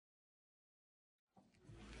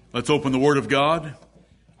Let's open the Word of God,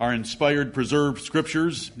 our inspired, preserved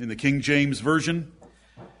Scriptures in the King James Version,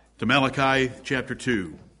 to Malachi chapter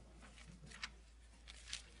 2.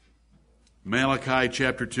 Malachi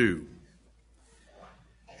chapter 2.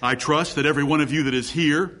 I trust that every one of you that is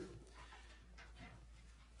here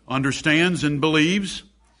understands and believes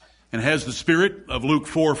and has the spirit of Luke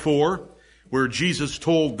 4:4, where Jesus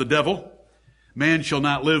told the devil, "Man shall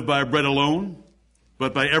not live by bread alone,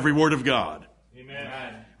 but by every word of God." Amen.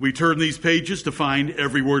 We turn these pages to find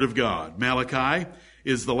every word of God. Malachi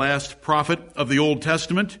is the last prophet of the Old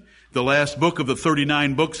Testament, the last book of the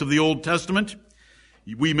 39 books of the Old Testament.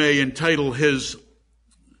 We may entitle his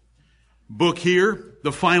book here,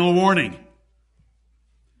 The Final Warning.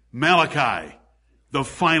 Malachi, the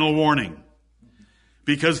final warning.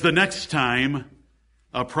 Because the next time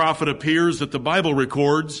a prophet appears that the Bible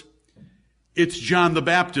records, it's John the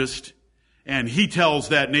Baptist, and he tells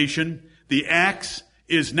that nation, the axe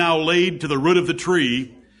is now laid to the root of the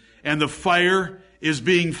tree, and the fire is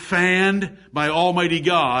being fanned by Almighty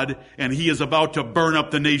God, and he is about to burn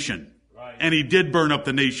up the nation. Right. And he did burn up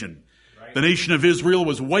the nation. Right. The nation of Israel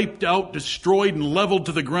was wiped out, destroyed, and leveled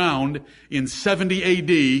to the ground in 70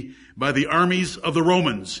 AD by the armies of the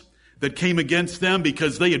Romans that came against them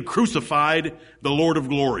because they had crucified the Lord of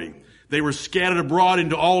glory. They were scattered abroad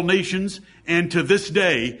into all nations, and to this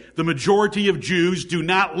day, the majority of Jews do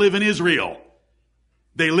not live in Israel.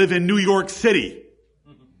 They live in New York City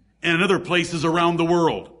and in other places around the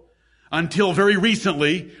world. Until very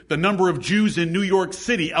recently, the number of Jews in New York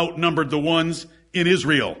City outnumbered the ones in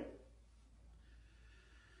Israel.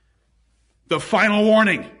 The final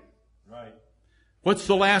warning. Right. What's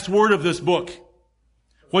the last word of this book?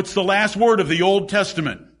 What's the last word of the Old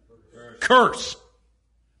Testament? Curse.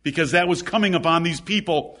 Because that was coming upon these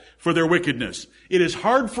people for their wickedness. It is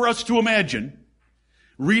hard for us to imagine,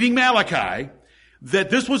 reading Malachi,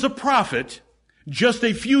 that this was a prophet just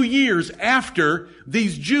a few years after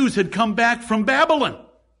these Jews had come back from Babylon.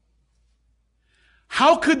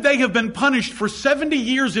 How could they have been punished for 70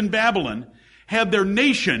 years in Babylon, had their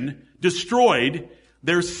nation destroyed,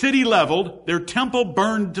 their city leveled, their temple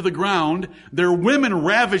burned to the ground, their women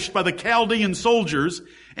ravished by the Chaldean soldiers,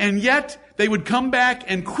 and yet they would come back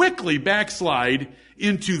and quickly backslide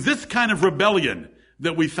into this kind of rebellion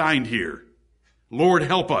that we find here? Lord,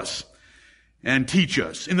 help us and teach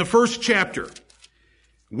us. In the first chapter,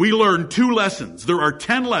 we learn 2 lessons. There are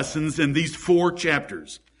 10 lessons in these 4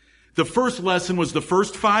 chapters. The first lesson was the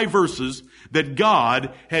first 5 verses that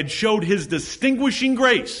God had showed his distinguishing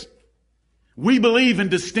grace. We believe in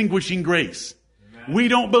distinguishing grace. Amen. We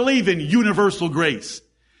don't believe in universal grace.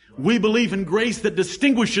 We believe in grace that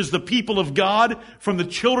distinguishes the people of God from the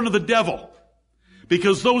children of the devil.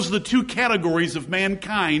 Because those are the 2 categories of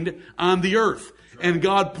mankind on the earth. And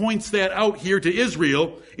God points that out here to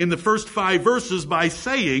Israel in the first 5 verses by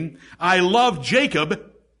saying, I love Jacob,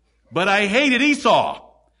 but I hated Esau.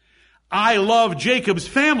 I love Jacob's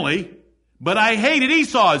family, but I hated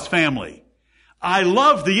Esau's family. I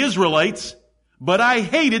loved the Israelites, but I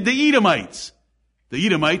hated the Edomites. The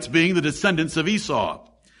Edomites being the descendants of Esau,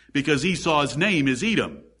 because Esau's name is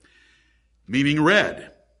Edom, meaning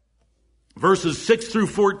red. Verses 6 through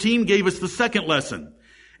 14 gave us the second lesson,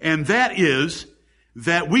 and that is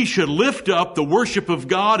that we should lift up the worship of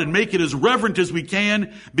God and make it as reverent as we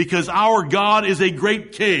can, because our God is a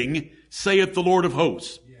great king, saith the Lord of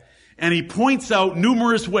hosts. Yeah. And he points out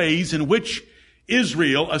numerous ways in which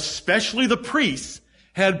Israel, especially the priests,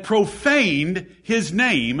 had profaned his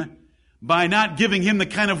name by not giving him the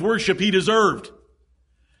kind of worship he deserved.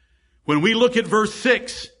 When we look at verse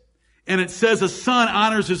 6, and it says a son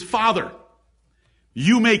honors his father,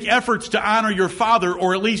 you make efforts to honor your father,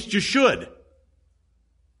 or at least you should.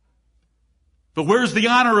 But where's the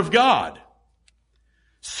honor of God?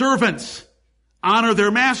 Servants honor their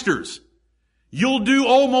masters. You'll do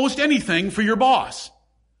almost anything for your boss.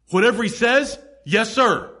 Whatever he says, yes,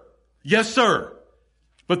 sir. Yes, sir.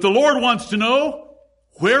 But the Lord wants to know,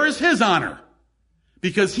 where is his honor?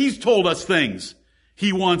 Because he's told us things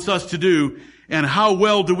he wants us to do. And how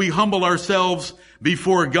well do we humble ourselves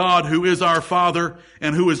before God, who is our Father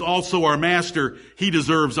and who is also our Master? He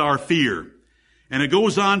deserves our fear. And it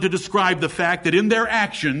goes on to describe the fact that in their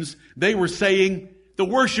actions, they were saying the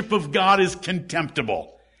worship of God is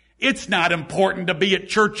contemptible. It's not important to be at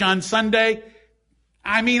church on Sunday.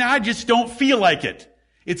 I just don't feel like it.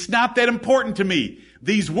 It's not that important to me.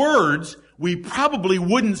 These words we probably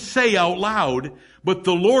wouldn't say out loud, but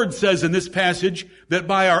the Lord says in this passage that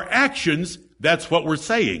by our actions, that's what we're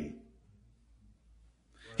saying.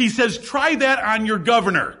 He says, try that on your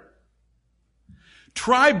governor.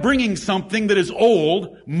 Try bringing something that is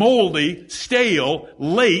old, moldy, stale,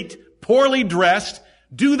 late, poorly dressed.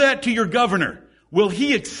 Do that to your governor. Will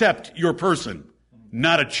he accept your person?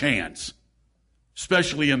 Not a chance.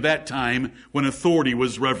 Especially in that time when authority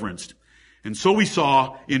was reverenced. And so we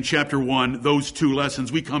saw in chapter 1 those two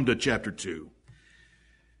lessons. We come to chapter 2.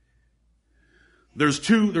 There's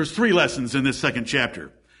 3 lessons in this second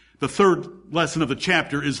chapter. The third lesson of the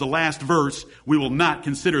chapter is the last verse. We will not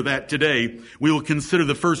consider that today. We will consider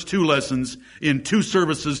the first 2 lessons in 2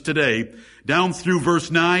 services today. Down through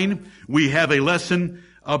verse 9, we have a lesson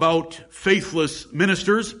about faithless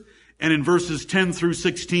ministers. And in verses 10 through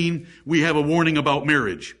 16, we have a warning about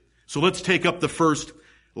marriage. So let's take up the first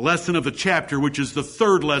lesson of the chapter, which is the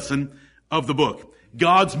third lesson of the book.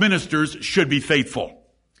 God's ministers should be faithful.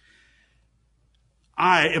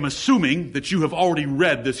 I am assuming that you have already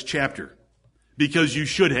read this chapter, because you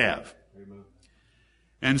should have. Amen.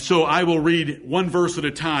 And so I will read one verse at a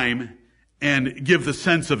time and give the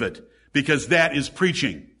sense of it, because that is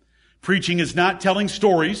preaching. Preaching is not telling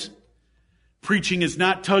stories. Preaching is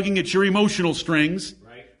not tugging at your emotional strings.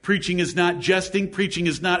 Right. Preaching is not jesting. Preaching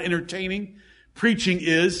is not entertaining. Preaching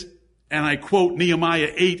is, and I quote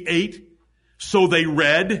Nehemiah 8:8, so they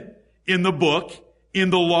read in the book, in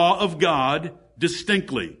the law of God,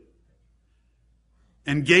 distinctly,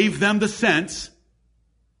 and gave them the sense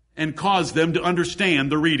and caused them to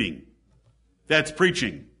understand the reading. That's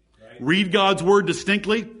preaching. Right. Read God's word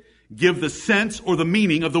distinctly, give the sense or the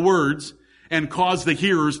meaning of the words, and cause the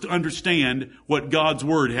hearers to understand what God's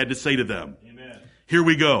word had to say to them. Amen. Here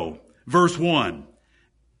we go. Verse 1.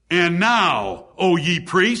 And now, O ye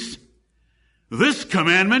priests, this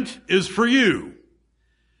commandment is for you.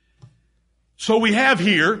 So we have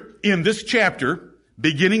here in this chapter,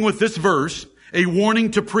 beginning with this verse, a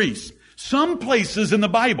warning to priests. Some places in the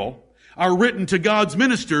Bible are written to God's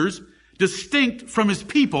ministers distinct from his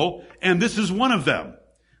people, and this is one of them.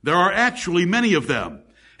 There are actually many of them.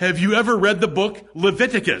 Have you ever read the book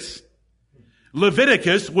Leviticus?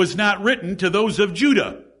 Leviticus was not written to those of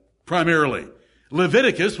Judah, primarily.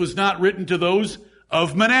 Leviticus was not written to those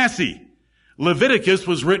of Manasseh. Leviticus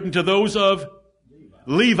was written to those of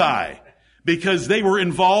Levi, because they were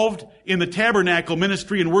involved in the tabernacle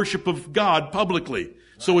ministry and worship of God publicly.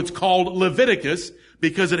 So it's called Leviticus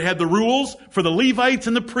because it had the rules for the Levites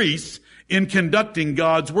and the priests in conducting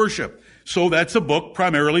God's worship. So that's a book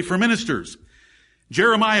primarily for ministers.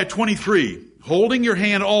 Jeremiah 23, holding your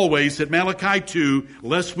hand always at Malachi 2,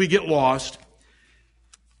 lest we get lost.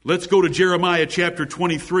 Let's go to Jeremiah chapter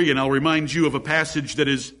 23, and I'll remind you of a passage that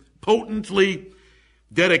is potently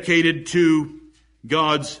dedicated to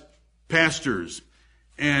God's pastors,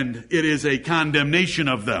 and it is a condemnation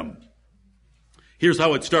of them. Here's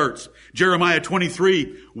how it starts. Jeremiah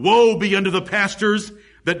 23, woe be unto the pastors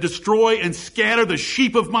that destroy and scatter the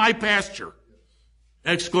sheep of my pasture.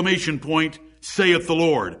 Exclamation point, saith the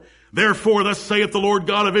Lord. Therefore, thus saith the Lord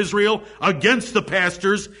God of Israel, against the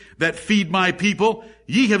pastors that feed my people,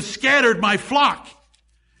 ye have scattered my flock,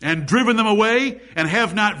 and driven them away, and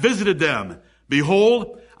have not visited them.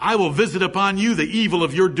 Behold, I will visit upon you the evil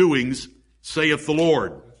of your doings, saith the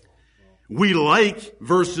Lord. We like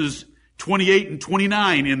verses 28 and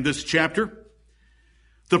 29 in this chapter.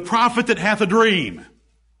 The prophet that hath a dream.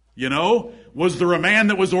 You know, was there a man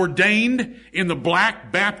that was ordained in the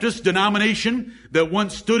Black Baptist denomination that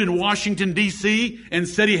once stood in Washington, D.C. and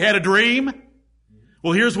said he had a dream?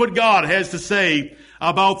 Well, here's what God has to say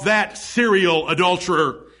about that serial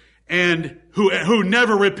adulterer and who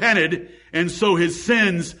never repented, and so his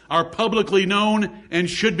sins are publicly known and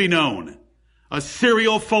should be known. A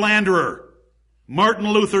serial philanderer, Martin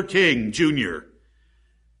Luther King, Jr.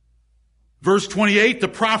 Verse 28, the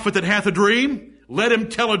prophet that hath a dream, let him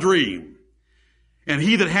tell a dream. And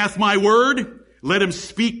he that hath my word, let him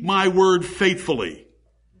speak my word faithfully.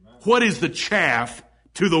 What is the chaff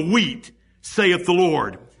to the wheat, saith the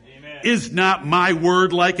Lord? Amen. Is not my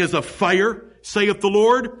word like as a fire, saith the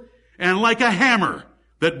Lord, and like a hammer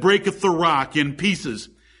that breaketh the rock in pieces?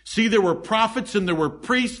 See, there were prophets and there were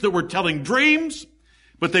priests that were telling dreams,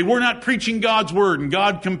 but they were not preaching God's word, and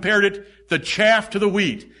God compared it, the chaff to the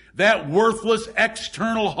wheat. That worthless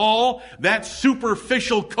external hull, that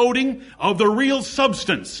superficial coating of the real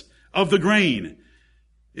substance of the grain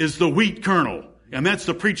is the wheat kernel. And that's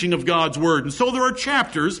the preaching of God's word. And so there are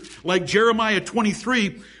chapters like Jeremiah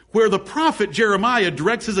 23 where the prophet Jeremiah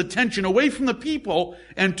directs his attention away from the people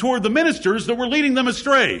and toward the ministers that were leading them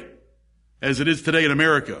astray, as it is today in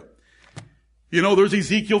America. You know, there's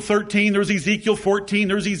Ezekiel 13, there's Ezekiel 14,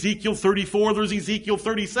 there's Ezekiel 34, there's Ezekiel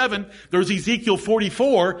 37, there's Ezekiel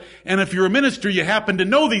 44, and if you're a minister, you happen to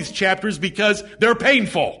know these chapters because they're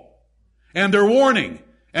painful. And they're warning.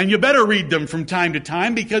 And you better read them from time to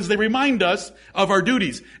time because they remind us of our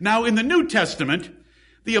duties. Now, in the New Testament,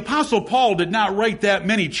 the Apostle Paul did not write that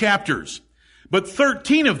many chapters, but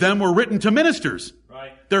 13 of them were written to ministers.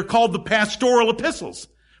 Right. They're called the pastoral epistles.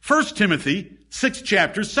 1 Timothy, 6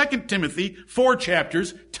 chapters, 2 Timothy, 4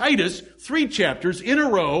 chapters, Titus, 3 chapters in a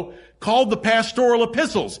row, called the pastoral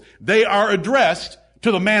epistles. They are addressed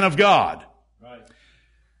to the man of God. Right.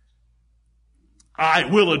 I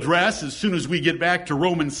will address, as soon as we get back to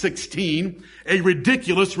Romans 16, a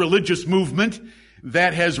ridiculous religious movement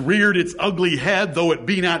that has reared its ugly head, though it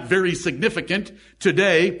be not very significant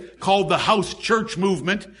today, called the house church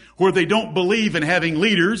movement, where they don't believe in having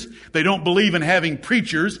leaders, they don't believe in having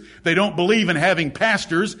preachers, they don't believe in having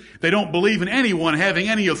pastors, they don't believe in anyone having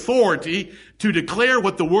any authority to declare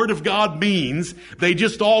what the Word of God means. They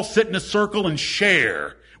just all sit in a circle and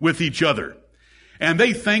share with each other. And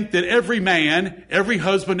they think that every man, every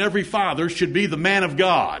husband, every father should be the man of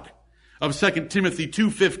God. Of 2 Timothy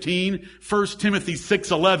 2:15, 1 Timothy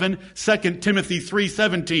 6:11, 2 Timothy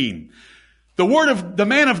 3:17. The word of the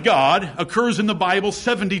man of God occurs in the Bible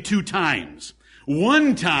 72 times.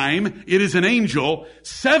 One time it is an angel,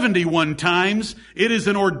 71 times it is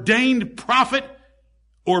an ordained prophet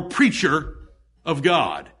or preacher of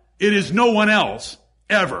God. It is no one else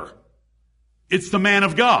ever. It's the man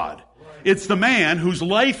of God. It's the man whose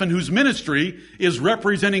life and whose ministry is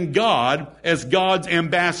representing God as God's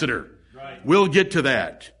ambassador. We'll get to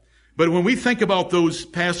that. But when we think about those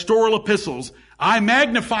pastoral epistles, I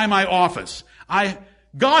magnify my office.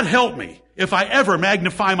 God help me if I ever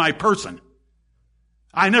magnify my person.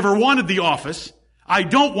 I never wanted the office. I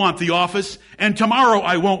don't want the office. And tomorrow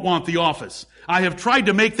I won't want the office. I have tried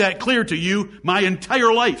to make that clear to you my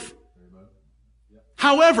entire life.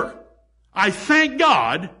 However, I thank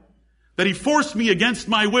God that He forced me against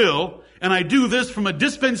my will, and I do this from a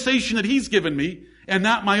dispensation that He's given me, and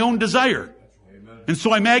not my own desire. Amen. And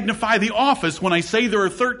so I magnify the office when I say there are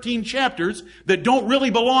 13 chapters that don't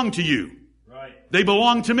really belong to you. Right. They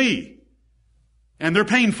belong to me. And they're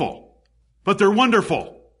painful, but they're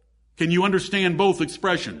wonderful. Can you understand both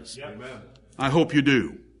expressions? Yep. Amen. I hope you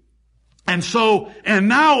do. And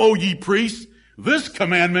now, O ye priests, this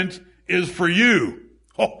commandment is for you.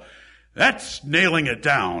 Oh, that's nailing it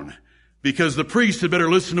down, because the priests had better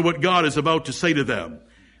listen to what God is about to say to them.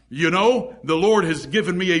 You know, the Lord has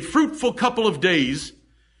given me a fruitful couple of days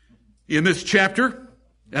in this chapter,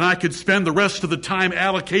 and I could spend the rest of the time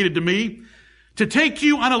allocated to me to take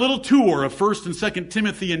you on a little tour of 1 and 2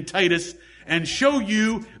 Timothy and Titus and show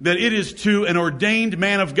you that it is to an ordained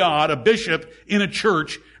man of God, a bishop in a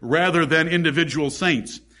church, rather than individual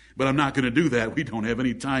saints. But I'm not going to do that. We don't have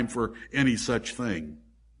any time for any such thing.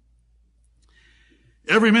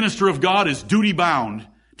 Every minister of God is duty bound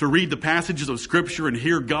to read the passages of Scripture and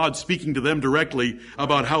hear God speaking to them directly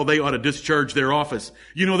about how they ought to discharge their office.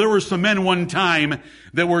 You know, there were some men one time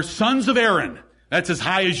that were sons of Aaron. That's as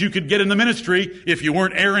high as you could get in the ministry if you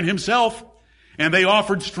weren't Aaron himself. And they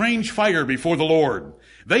offered strange fire before the Lord.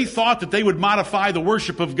 They thought that they would modify the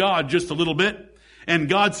worship of God just a little bit, and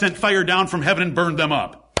God sent fire down from heaven and burned them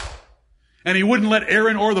up. And He wouldn't let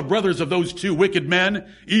Aaron or the brothers of those two wicked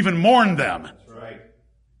men even mourn them.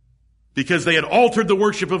 Because they had altered the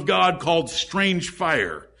worship of God, called strange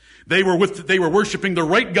fire. They were worshiping the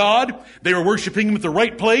right God, they were worshiping Him at the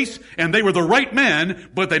right place, and they were the right men,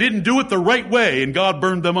 but they didn't do it the right way, and God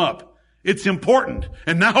burned them up. It's important.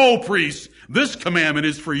 And now, O priests, this commandment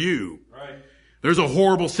is for you. Right. There's a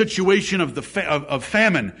horrible situation of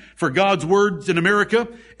famine for God's words in America,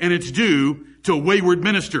 and it's due to wayward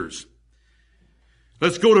ministers.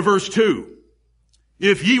 Let's go to verse 2.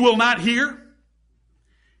 If ye will not hear,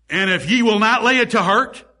 and if ye will not lay it to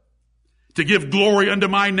heart, to give glory unto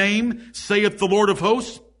my name, saith the Lord of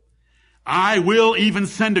hosts, I will even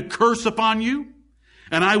send a curse upon you,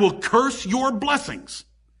 and I will curse your blessings.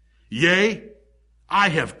 Yea, I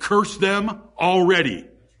have cursed them already,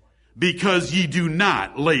 because ye do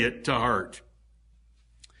not lay it to heart.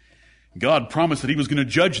 God promised that He was going to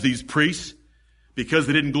judge these priests because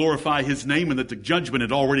they didn't glorify His name and that the judgment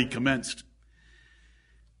had already commenced.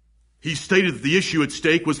 He stated that the issue at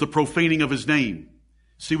stake was the profaning of His name.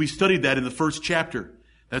 See, we studied that in the first chapter.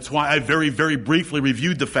 That's why I very, very briefly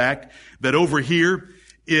reviewed the fact that over here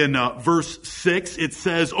in verse 6, it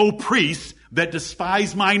says, O priests that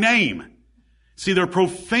despise my name. See, they're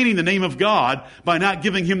profaning the name of God by not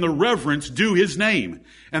giving Him the reverence due His name.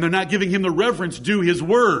 And they're not giving Him the reverence due His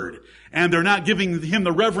word. And they're not giving Him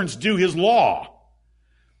the reverence due His law.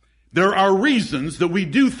 There are reasons that we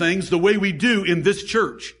do things the way we do in this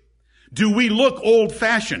church. Do we look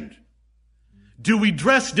old-fashioned? Do we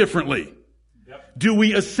dress differently? Yep. do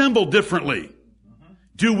we assemble differently?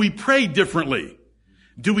 Do we pray differently?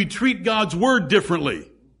 Do we treat God's word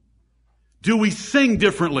differently? Do we sing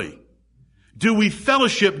differently? Do we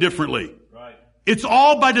fellowship differently? Right. It's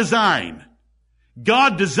all by design.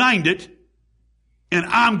 God designed it, and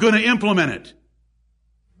I'm going to implement it.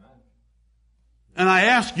 Amen. And I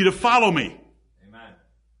ask you to follow me. Amen.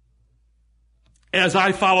 As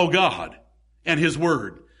I follow God and His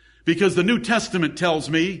Word. Because the New Testament tells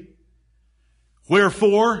me,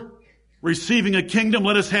 wherefore, receiving a kingdom,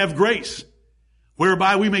 let us have grace,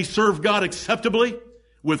 whereby we may serve God acceptably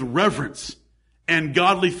with reverence and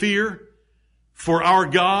godly fear, for our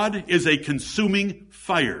God is a consuming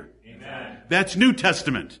fire. Amen. That's New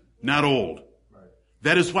Testament, not Old. Right.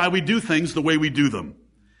 That is why we do things the way we do them.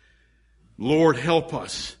 Lord, help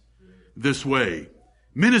us this way.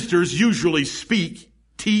 Ministers usually speak,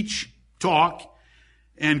 teach, talk,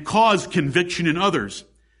 and cause conviction in others.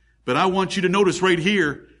 But I want you to notice right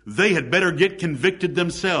here, they had better get convicted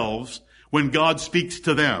themselves when God speaks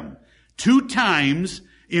to them. 2 times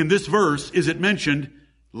in this verse is it mentioned,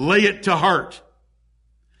 lay it to heart.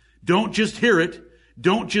 Don't just hear it.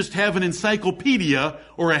 Don't just have an encyclopedia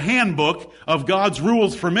or a handbook of God's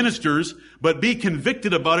rules for ministers, but be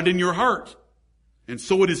convicted about it in your heart. And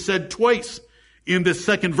so it is said twice in this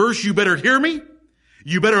second verse, you better hear me.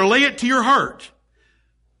 You better lay it to your heart.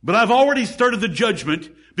 But I've already started the judgment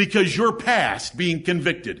because you're past being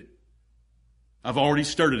convicted. I've already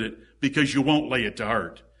started it because you won't lay it to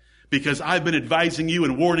heart. Because I've been advising you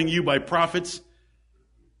and warning you by prophets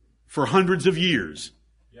for hundreds of years.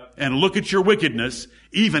 Yep. And look at your wickedness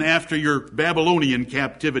even after your Babylonian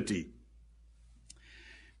captivity.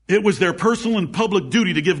 It was their personal and public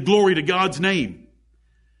duty to give glory to God's name,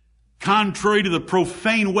 contrary to the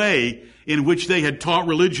profane way in which they had taught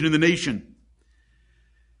religion in the nation.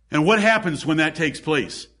 And what happens when that takes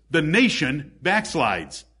place? The nation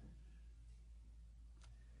backslides.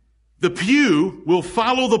 The pew will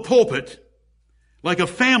follow the pulpit like a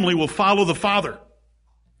family will follow the father.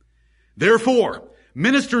 Therefore,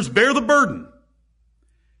 ministers bear the burden,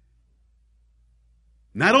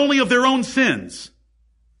 not only of their own sins,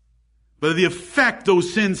 but of the effect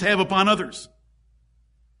those sins have upon others.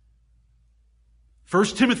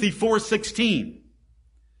 1 Timothy 4:16.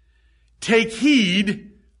 Take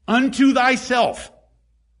heed unto thyself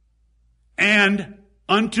and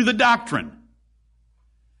unto the doctrine.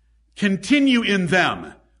 Continue in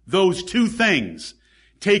them, those 2 things,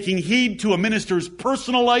 taking heed to a minister's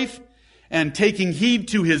personal life and taking heed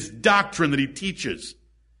to his doctrine that he teaches.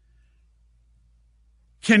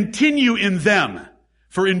 Continue in them,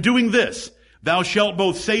 for in doing this, thou shalt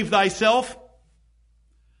both save thyself.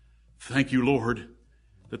 Thank you, Lord,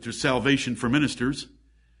 that there's salvation for ministers.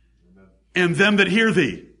 Amen. And them that hear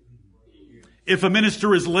thee. If a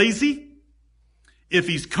minister is lazy, if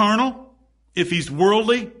he's carnal, if he's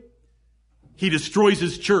worldly, he destroys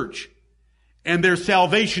his church, and their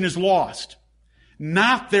salvation is lost.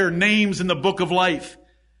 Not their names in the book of life.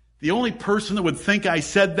 The only person that would think I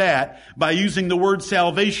said that by using the word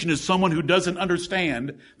salvation is someone who doesn't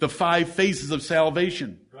understand the 5 phases of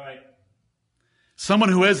salvation. Right. Someone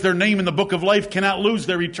who has their name in the book of life cannot lose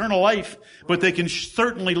their eternal life, but they can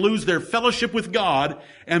certainly lose their fellowship with God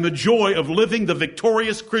and the joy of living the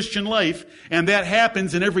victorious Christian life. And that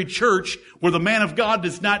happens in every church where the man of God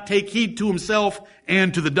does not take heed to himself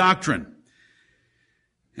and to the doctrine.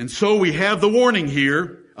 And so we have the warning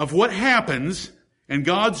here of what happens and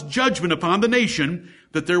God's judgment upon the nation,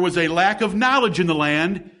 that there was a lack of knowledge in the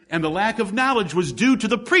land, and the lack of knowledge was due to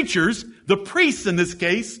the preachers, the priests in this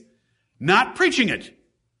case, not preaching it.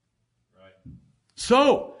 Right.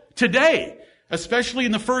 So, today, especially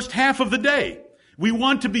in the first half of the day, we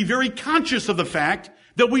want to be very conscious of the fact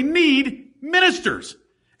that we need ministers,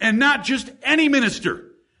 and not just any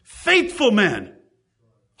minister. Faithful men,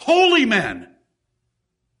 holy men,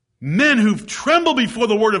 men who tremble before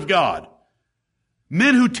the Word of God,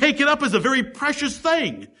 men who take it up as a very precious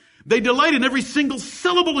thing. They delight in every single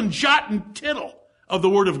syllable and jot and tittle of the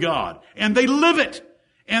Word of God, and they live it,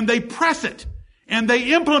 and they press it, and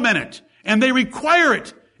they implement it, and they require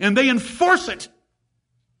it, and they enforce it.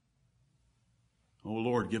 Oh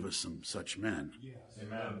Lord, give us some such men. Yes.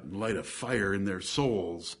 Amen. And light a fire in their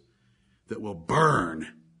souls that will burn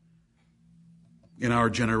in our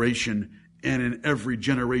generation and in every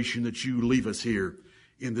generation that you leave us here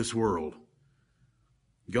in this world.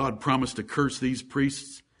 God promised to curse these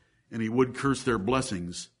priests, and He would curse their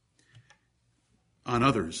blessings on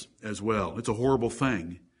others as well. It's a horrible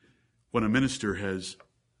thing when a minister has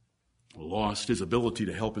lost his ability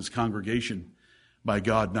to help his congregation by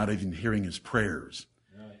God not even hearing his prayers.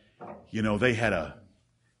 You know, they had a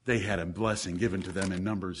They had a blessing given to them in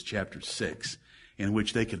Numbers chapter 6, in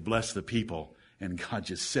which they could bless the people. And God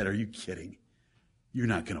just said, are you kidding? You're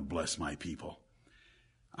not going to bless my people.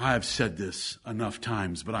 I've said this enough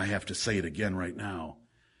times, but I have to say it again right now.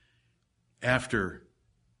 After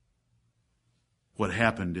what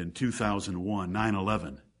happened in 2001,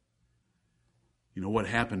 9/11, you know what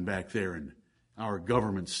happened back there, and our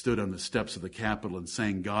government stood on the steps of the Capitol and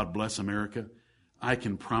saying, God bless America. I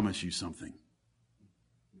can promise you something.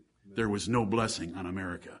 There was no blessing on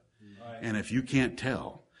America. And if you can't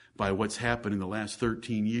tell by what's happened in the last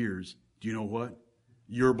 13 years, do you know what?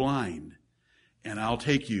 You're blind. And I'll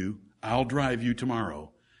drive you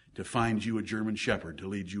tomorrow to find you a German shepherd to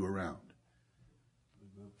lead you around.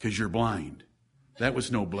 Because you're blind. That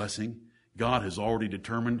was no blessing. God has already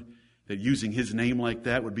determined that using his name like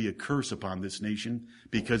that would be a curse upon this nation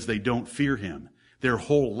because they don't fear him. Their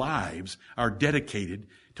whole lives are dedicated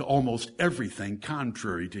to almost everything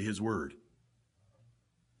contrary to his word.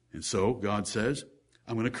 And so God says,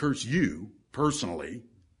 I'm going to curse you personally,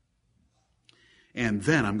 and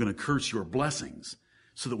then I'm going to curse your blessings,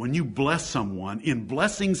 so that when you bless someone in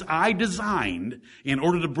blessings I designed in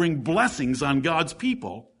order to bring blessings on God's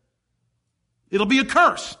people, it'll be a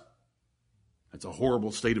curse. That's a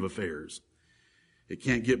horrible state of affairs. It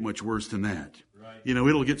can't get much worse than that. Right. You know,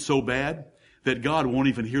 it'll get so bad that God won't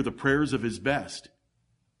even hear the prayers of his best.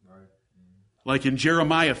 Right. Like in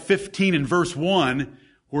Jeremiah 15 and verse 1,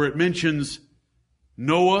 where it mentions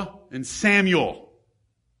Noah and Samuel.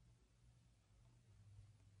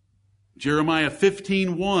 Jeremiah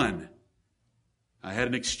 15:1. I had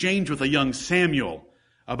an exchange with a young Samuel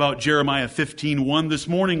about Jeremiah 15:1 this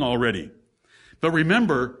morning already. But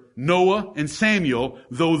remember, Noah and Samuel,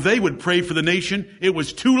 though they would pray for the nation, it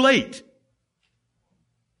was too late.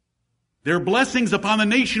 Their blessings upon the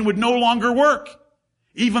nation would no longer work,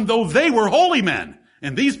 even though they were holy men.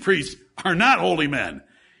 And these priests are not holy men.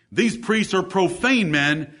 These priests are profane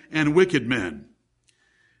men and wicked men.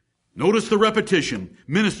 Notice the repetition.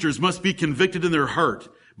 Ministers must be convicted in their heart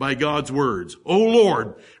by God's words. O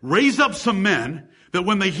Lord, raise up some men that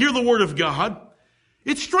when they hear the word of God,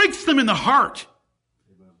 it strikes them in the heart.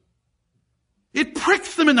 It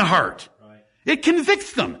pricks them in the heart. Right. It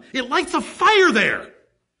convicts them. It lights a fire there.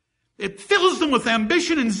 It fills them with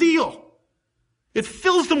ambition and zeal. It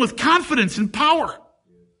fills them with confidence and power.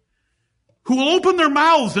 Who will open their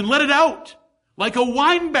mouths and let it out like a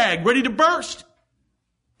wine bag ready to burst.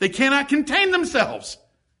 They cannot contain themselves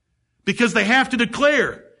because they have to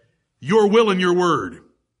declare your will and your word.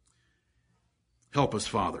 Help us,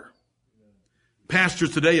 Father.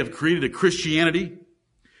 Pastors today have created a Christianity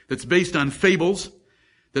that's based on fables,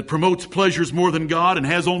 that promotes pleasures more than God and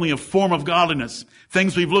has only a form of godliness.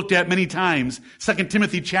 Things we've looked at many times. 2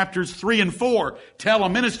 Timothy chapters 3 and 4 tell a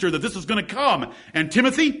minister that this is going to come. And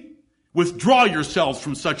Timothy, withdraw yourselves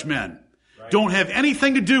from such men. Right. Don't have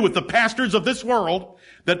anything to do with the pastors of this world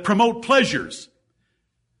that promote pleasures,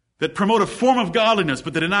 that promote a form of godliness,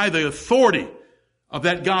 but that deny the authority of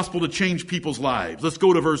that gospel to change people's lives. Let's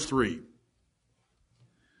go to verse 3.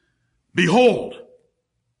 Behold,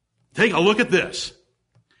 take a look at this.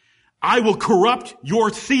 I will corrupt your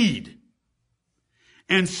seed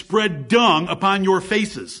and spread dung upon your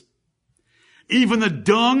faces, even the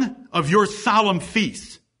dung of your solemn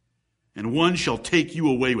feasts, and one shall take you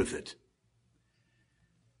away with it.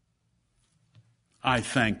 I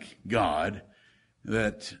thank God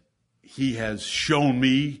that he has shown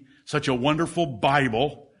me such a wonderful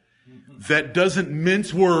Bible that doesn't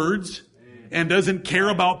mince words and doesn't care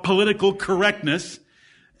about political correctness,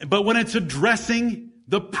 but when it's addressing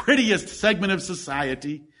the prettiest segment of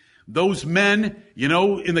society, those men, you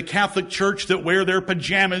know, in the Catholic Church that wear their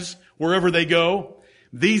pajamas wherever they go,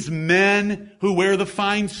 these men who wear the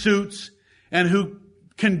fine suits and who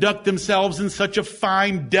conduct themselves in such a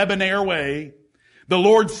fine, debonair way, the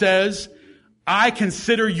Lord says, I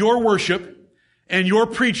consider your worship and your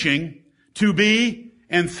preaching to be,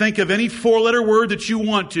 and think of any four-letter word that you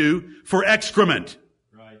want to, for excrement.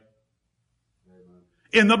 Right.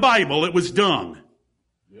 In the Bible, it was dung.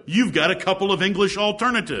 You've got a couple of English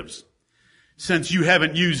alternatives. Since you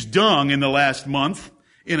haven't used dung in the last month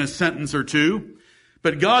in a sentence or two.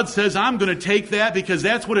 But God says, I'm going to take that because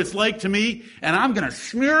that's what it's like to me, and I'm going to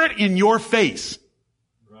smear it in your face.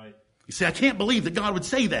 Right. You say, I can't believe that God would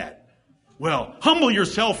say that. Well, humble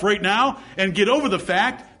yourself right now and get over the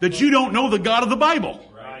fact that you don't know the God of the Bible.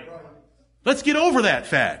 Right. Let's get over that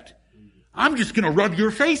fact. I'm just going to rub your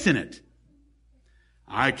face in it.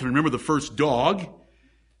 I can remember the first dog,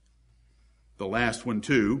 the last one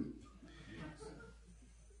too.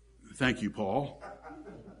 Thank you, Paul,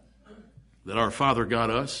 that our Father got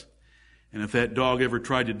us. And if that dog ever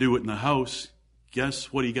tried to do it in the house,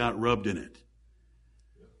 guess what he got rubbed in it?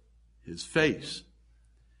 His face.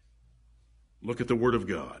 Look at the Word of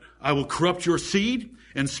God. I will corrupt your seed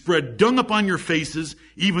and spread dung upon your faces,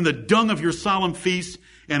 even the dung of your solemn feasts,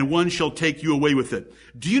 and one shall take you away with it.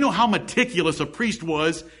 Do you know how meticulous a priest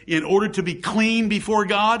was in order to be clean before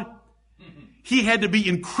God? He had to be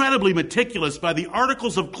incredibly meticulous by the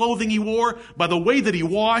articles of clothing he wore, by the way that he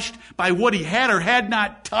washed, by what he had or had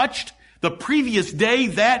not touched the previous day,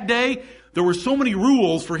 that day. There were so many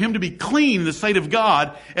rules for him to be clean in the sight of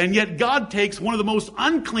God, and yet God takes one of the most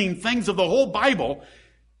unclean things of the whole Bible.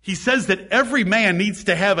 He says that every man needs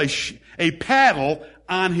to have a paddle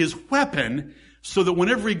on his weapon so that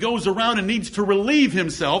whenever he goes around and needs to relieve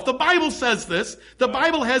himself, the Bible says this, the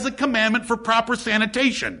Bible has a commandment for proper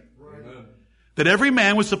sanitation. That every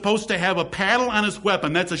man was supposed to have a paddle on his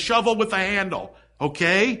weapon. That's a shovel with a handle.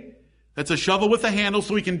 Okay? That's a shovel with a handle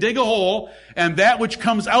so he can dig a hole. And that which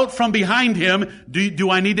comes out from behind him, do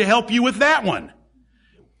I need to help you with that one?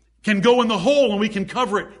 Can go in the hole and we can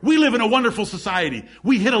cover it. We live in a wonderful society.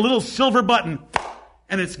 We hit a little silver button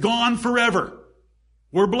and it's gone forever.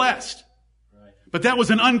 We're blessed. Right. But that was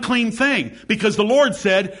an unclean thing because the Lord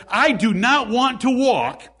said, I do not want to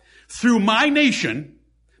walk through my nation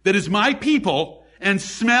that is my people and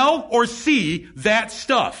smell or see that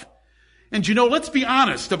stuff. And you know, let's be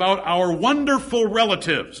honest about our wonderful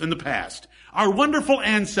relatives in the past. Our wonderful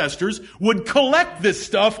ancestors would collect this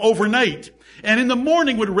stuff overnight and in the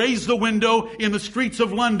morning would raise the window in the streets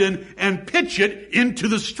of London and pitch it into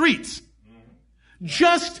the streets.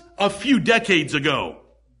 Just a few decades ago.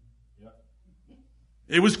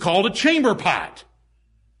 It was called a chamber pot.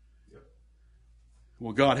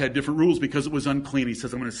 Well, God had different rules because it was unclean. He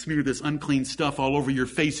says, I'm going to smear this unclean stuff all over your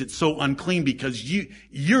face. It's so unclean because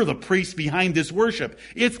you're the priest behind this worship.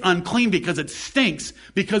 It's unclean because it stinks,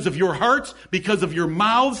 because of your hearts, because of your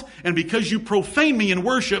mouths, and because you profane me in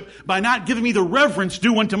worship by not giving me the reverence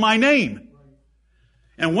due unto my name.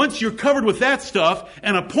 And once you're covered with that stuff,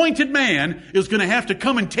 an appointed man is going to have to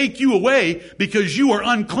come and take you away because you are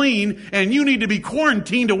unclean and you need to be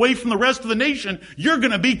quarantined away from the rest of the nation. You're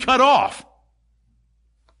going to be cut off.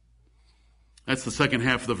 That's the second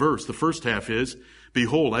half of the verse. The first half is,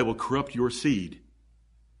 behold, I will corrupt your seed.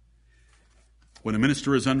 When a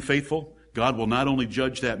minister is unfaithful, God will not only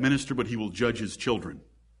judge that minister, but he will judge his children.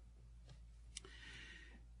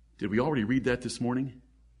 Did we already read that this morning?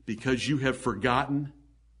 Because you have forgotten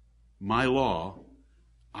my law,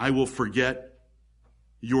 I will forget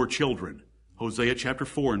your children. Hosea chapter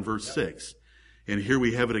 4 and verse 6. And here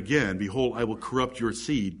we have it again. Behold, I will corrupt your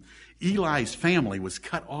seed. Eli's family was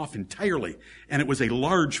cut off entirely, and it was a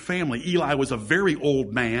large family. Eli was a very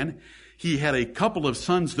old man. He had a couple of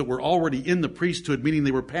sons that were already in the priesthood, meaning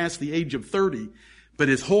they were past the age of 30, but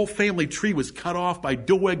his whole family tree was cut off by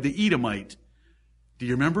Doeg the Edomite. Do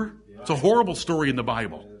you remember? It's a horrible story in the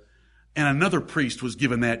Bible. And another priest was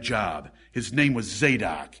given that job. His name was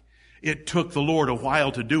Zadok. It took the Lord a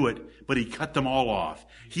while to do it, but he cut them all off.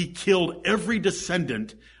 He killed every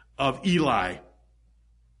descendant of Eli.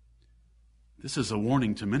 This is a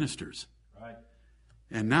warning to ministers. Right.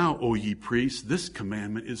 And now, O ye priests, this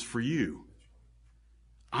commandment is for you.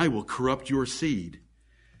 I will corrupt your seed.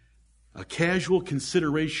 A casual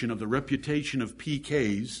consideration of the reputation of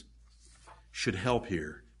PKs should help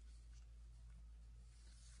here.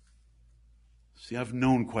 See, I've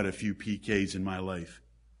known quite a few PKs in my life.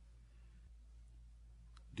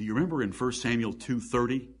 Do you remember in 1 Samuel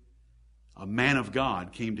 2:30, a man of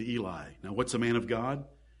God came to Eli. Now, what's a man of God?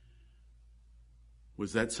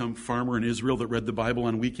 Was that some farmer in Israel that read the Bible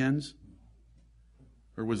on weekends?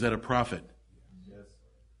 Or was that a prophet? Yes.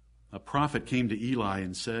 A prophet came to Eli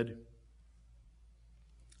and said,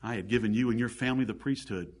 I had given you and your family the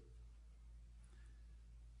priesthood.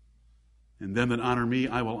 And them that honor me,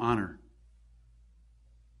 I will honor.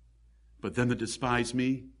 But them that despise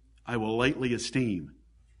me, I will lightly esteem.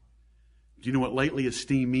 Do you know what lightly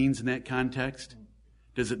esteem means in that context?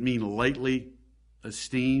 Does it mean lightly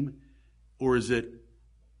esteem? Or is it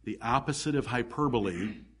the opposite of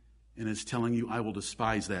hyperbole and is telling you, I will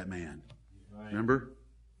despise that man? Right. Remember?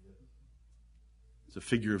 It's a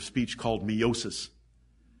figure of speech called meiosis.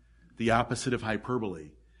 The opposite of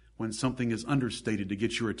hyperbole. When something is understated to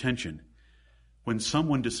get your attention. When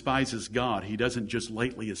someone despises God, he doesn't just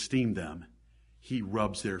lightly esteem them. He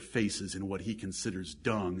rubs their faces in what he considers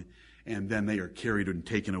dung, and then they are carried and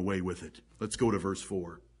taken away with it. Let's go to verse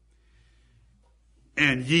 4.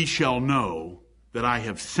 And ye shall know that I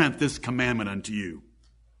have sent this commandment unto you,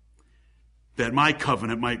 that my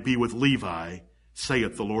covenant might be with Levi,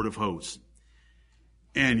 saith the Lord of hosts.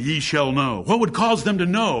 and ye shall know. What would cause them to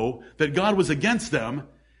know that God was against them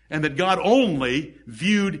and that God only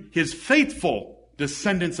viewed his faithful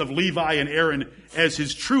descendants of Levi and Aaron as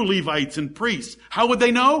his true Levites and priests? How would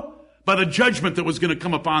they know? By the judgment that was going to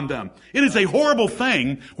come upon them. It is a horrible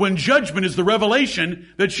thing when judgment is the revelation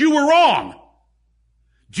that you were wrong.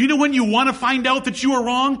 Do you know when you want to find out that you are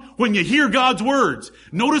wrong? When you hear God's words.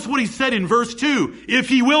 Notice what he said in verse 2. If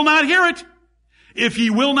ye will not hear it, if ye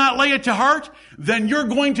will not lay it to heart, then you're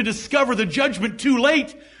going to discover the judgment too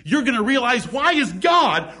late. You're going to realize, why is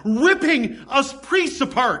God ripping us priests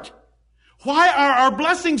apart? Why are our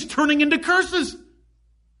blessings turning into curses?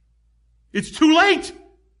 It's too late.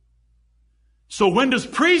 So when does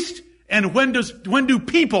priest and when do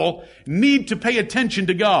people need to pay attention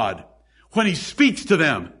to God? When he speaks to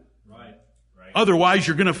them. Right. Otherwise,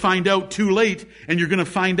 you're going to find out too late, and you're going to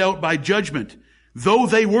find out by judgment. Though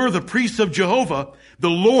they were the priests of Jehovah, the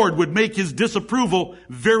Lord would make his disapproval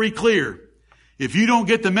very clear. If you don't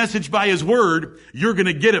get the message by his word, you're going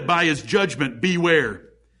to get it by his judgment. Beware.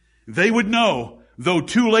 They would know, though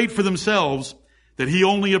too late for themselves, that he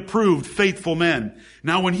only approved faithful men.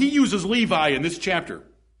 Now, when he uses Levi in this chapter,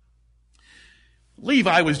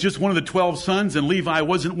 Levi was just one of the 12 sons, and Levi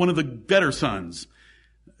wasn't one of the better sons.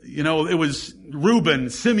 You know, it was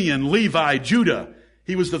Reuben, Simeon, Levi, Judah.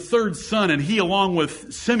 He was the third son, and he, along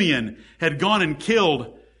with Simeon, had gone and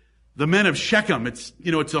killed the men of Shechem. It's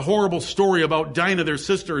a horrible story about Dinah, their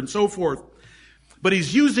sister, and so forth. But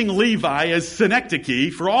he's using Levi as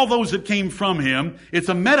synecdoche for all those that came from him. It's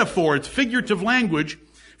a metaphor. It's figurative language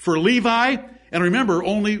for Levi. And remember,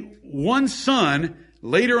 only one son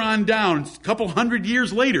later on down, a couple hundred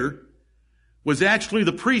years later, was actually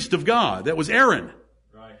the priest of God. That was Aaron.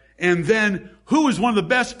 Right. And then, who is one of the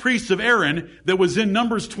best priests of Aaron that was in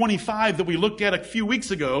Numbers 25 that we looked at a few weeks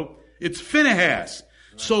ago? It's Phinehas.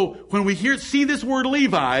 Right. So, when we see this word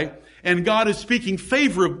Levi, and God is speaking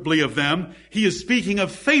favorably of them, he is speaking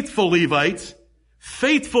of faithful Levites,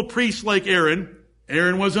 faithful priests like Aaron.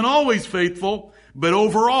 Aaron wasn't always faithful, but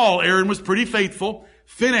overall, Aaron was pretty faithful.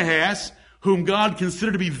 Phinehas, whom God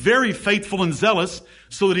considered to be very faithful and zealous,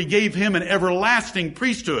 so that he gave him an everlasting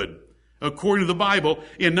priesthood, according to the Bible,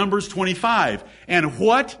 in Numbers 25. And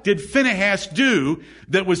what did Phinehas do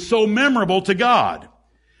that was so memorable to God?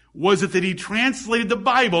 Was it that he translated the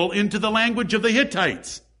Bible into the language of the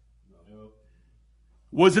Hittites? No.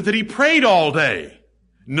 Was it that he prayed all day?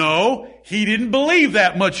 No, he didn't believe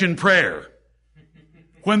that much in prayer.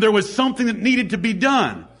 When there was something that needed to be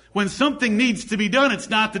done. When something needs to be done, it's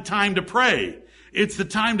not the time to pray. It's the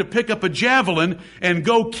time to pick up a javelin and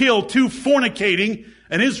go kill two fornicating,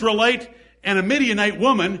 an Israelite and a Midianite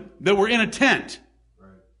woman that were in a tent. Right.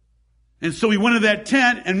 And so he went into that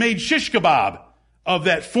tent and made shish kebab of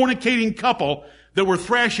that fornicating couple that were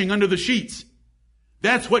thrashing under the sheets.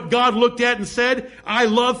 That's what God looked at and said, I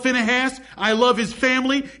love Phinehas. I love his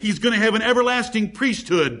family. He's going to have an everlasting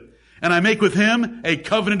priesthood. And I make with him a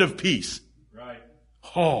covenant of peace.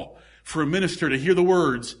 Oh, for a minister to hear the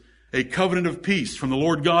words, a covenant of peace from the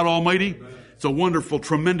Lord God Almighty, it's a wonderful,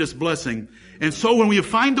 tremendous blessing. And so when we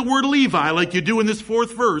find the word Levi, like you do in this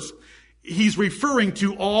 4th verse, he's referring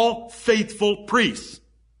to all faithful priests.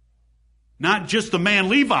 Not just the man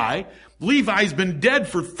Levi. Levi's been dead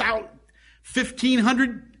for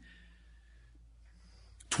 1,500,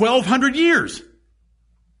 1,200 years.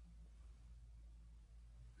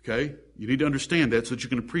 Okay? You need to understand that so that you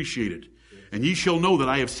can appreciate it. And ye shall know that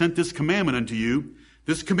I have sent this commandment unto you,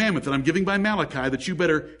 this commandment that I'm giving by Malachi, that you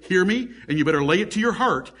better hear me, and you better lay it to your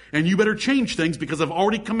heart, and you better change things, because I've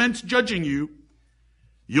already commenced judging you.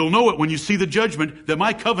 You'll know it when you see the judgment, that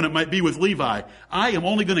my covenant might be with Levi. I am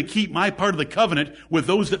only going to keep my part of the covenant with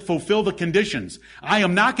those that fulfill the conditions. I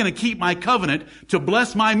am not going to keep my covenant to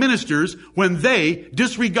bless my ministers when they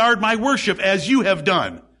disregard my worship as you have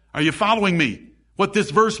done. Are you following me? What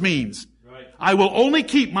this verse means? I will only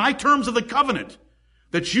keep my terms of the covenant,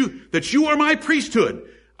 that you are my priesthood.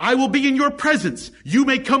 I will be in your presence. You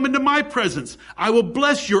may come into my presence. I will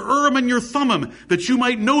bless your Urim and your Thummim, that you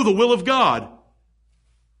might know the will of God.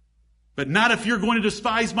 But not if you're going to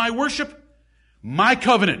despise my worship. My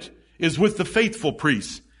covenant is with the faithful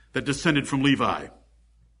priests that descended from Levi.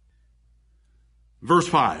 Verse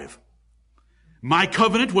 5. My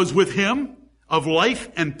covenant was with him of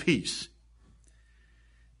life and peace.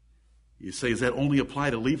 You say, does that only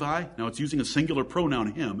apply to Levi? Now it's using a singular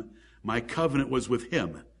pronoun, him. My covenant was with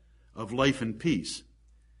him of life and peace.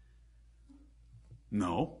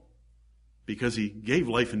 No, because he gave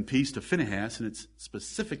life and peace to Phinehas, and it's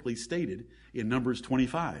specifically stated in Numbers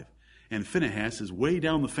 25. And Phinehas is way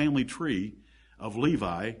down the family tree of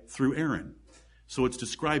Levi through Aaron. So it's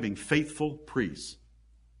describing faithful priests.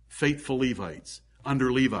 faithful Levites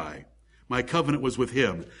under Levi. My covenant was with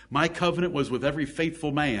him. My covenant was with every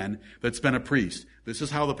faithful man that's been a priest. This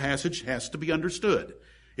is how the passage has to be understood.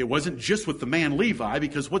 It wasn't just with the man Levi,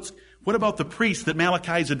 because what about the priest that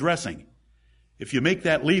Malachi is addressing? If you make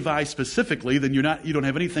that Levi specifically, then you don't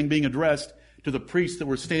have anything being addressed to the priests that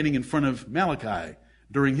were standing in front of Malachi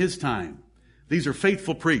during his time. These are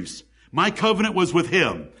faithful priests. My covenant was with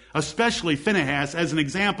him, especially Phinehas as an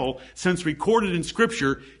example, since recorded in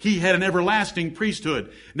Scripture, he had an everlasting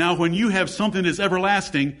priesthood. Now, when you have something that's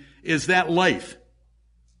everlasting, is that life?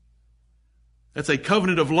 That's a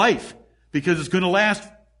covenant of life, because it's going to last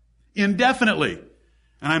indefinitely.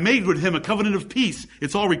 And I made with him a covenant of peace.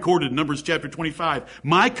 It's all recorded in Numbers chapter 25.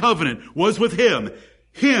 My covenant was with him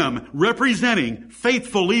representing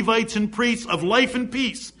faithful Levites and priests of life and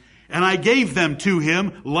peace. And I gave them to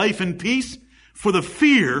him life and peace for the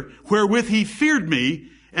fear wherewith he feared me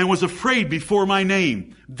and was afraid before my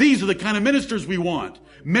name. These are the kind of ministers we want.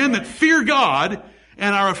 Men that fear God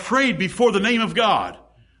and are afraid before the name of God.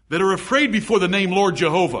 That are afraid before the name Lord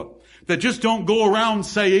Jehovah. That just don't go around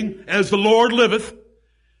saying, as the Lord liveth,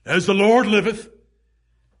 as the Lord liveth.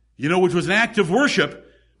 You know, which was an act of worship,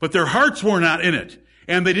 but their hearts were not in it.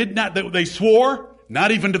 And they swore,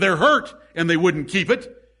 not even to their hurt, and they wouldn't keep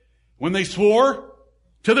it. When they swore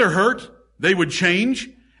to their hurt, they would change,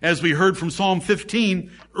 as we heard from Psalm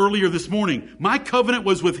 15 earlier this morning. My covenant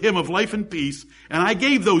was with him of life and peace, and I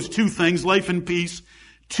gave those two things, life and peace,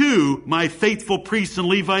 to my faithful priests and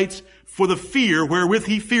Levites for the fear wherewith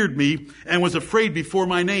he feared me and was afraid before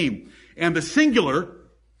my name. And the singular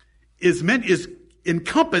is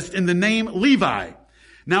encompassed in the name Levi.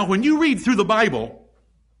 Now, when you read through the Bible,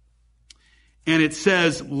 and it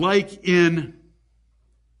says, like in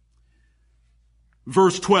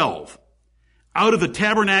verse 12, out of the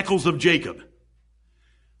tabernacles of Jacob.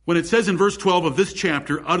 When it says in verse 12 of this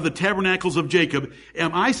chapter, out of the tabernacles of Jacob,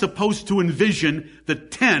 am I supposed to envision the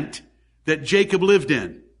tent that Jacob lived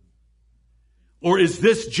in? Or is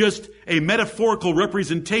this just a metaphorical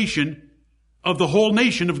representation of the whole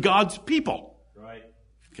nation of God's people? Right.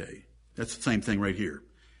 Okay. That's the same thing right here.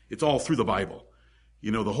 It's all through the Bible.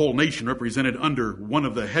 You know, the whole nation represented under one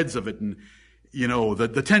of the heads of it. And, you know,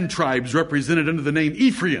 the 10 tribes represented under the name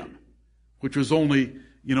Ephraim, which was only,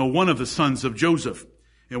 you know, one of the sons of Joseph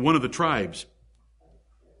and one of the tribes.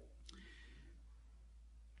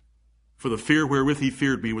 For the fear wherewith he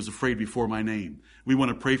feared me was afraid before my name. We want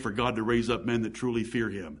to pray for God to raise up men that truly fear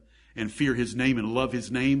him and fear his name and love his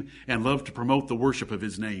name and love to promote the worship of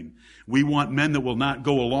his name. We want men that will not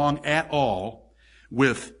go along at all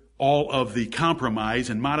with all of the compromise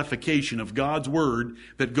and modification of God's word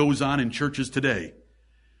that goes on in churches today.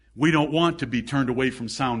 We don't want to be turned away from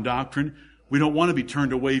sound doctrine. We don't want to be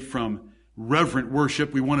turned away from reverent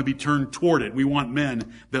worship. We want to be turned toward it. We want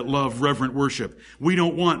men that love reverent worship. We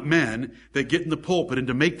don't want men that get in the pulpit and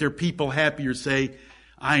to make their people happier say,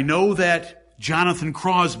 I know that Jonathan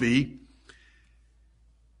Crosby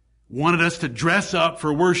wanted us to dress up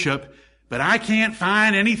for worship, but I can't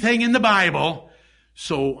find anything in the Bible,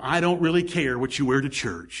 so I don't really care what you wear to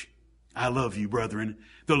church. I love you, brethren.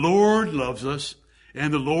 The Lord loves us,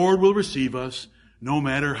 and the Lord will receive us no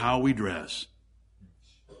matter how we dress.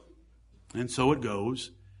 And so it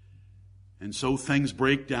goes. And so things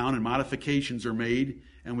break down and modifications are made,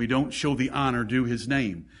 and we don't show the honor due his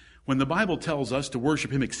name. When the Bible tells us to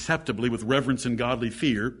worship him acceptably with reverence and godly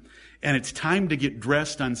fear, and it's time to get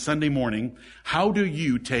dressed on Sunday morning, how do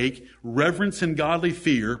you take reverence and godly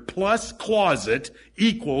fear plus closet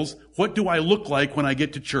equals what do I look like when I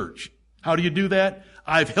get to church? How do you do that?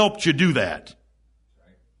 I've helped you do that.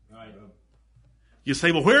 Right. You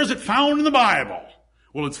say, well, where is it found in the Bible?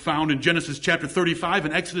 Well, it's found in Genesis chapter 35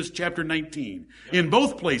 and Exodus chapter 19. In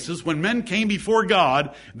both places, when men came before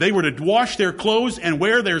God, they were to wash their clothes and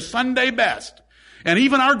wear their Sunday best. And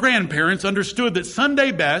even our grandparents understood that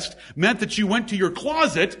Sunday best meant that you went to your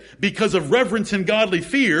closet because of reverence and godly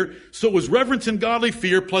fear. So it was reverence and godly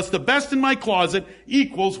fear plus the best in my closet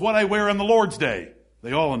equals what I wear on the Lord's Day.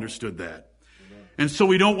 They all understood that. And so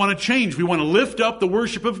we don't want to change. We want to lift up the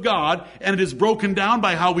worship of God, and it is broken down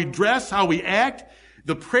by how we dress, how we act.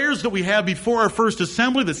 The prayers that we have before our first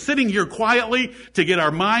assembly, the sitting here quietly to get our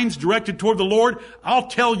minds directed toward the Lord. I'll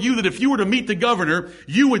tell you that if you were to meet the governor,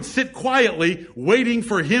 you would sit quietly waiting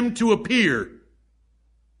for him to appear.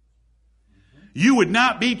 You would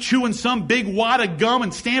not be chewing some big wad of gum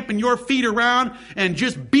and stamping your feet around and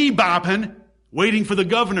just bebopping waiting for the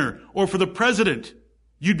governor or for the president.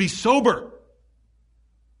 You'd be sober.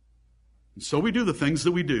 And so we do the things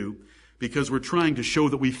that we do, because we're trying to show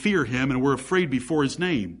that we fear him and we're afraid before his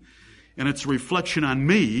name. And it's a reflection on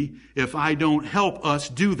me if I don't help us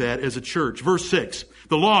do that as a church. Verse 6,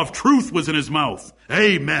 the law of truth was in his mouth.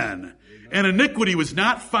 Amen. And iniquity was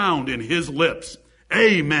not found in his lips.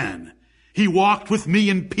 Amen. He walked with me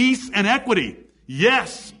in peace and equity.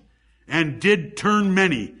 Yes. And did turn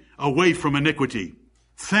many away from iniquity.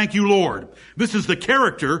 Thank you, Lord. This is the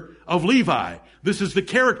character of Levi. This is the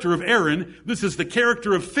character of Aaron. This is the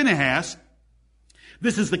character of Phinehas.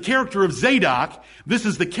 This is the character of Zadok. This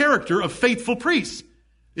is the character of faithful priests.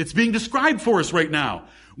 It's being described for us right now.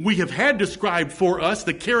 We have had described for us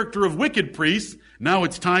the character of wicked priests. Now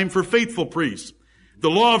it's time for faithful priests. The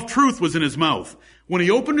law of truth was in his mouth. When he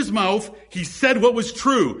opened his mouth, he said what was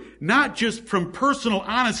true, not just from personal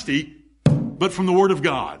honesty, but from the Word of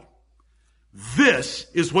God. This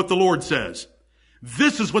is what the Lord says.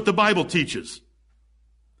 This is what the Bible teaches.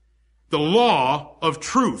 The law of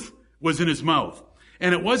truth was in his mouth.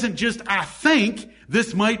 And it wasn't just, I think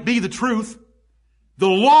this might be the truth. The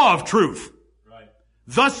law of truth. Right.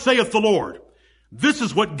 Thus saith the Lord. This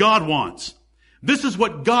is what God wants. This is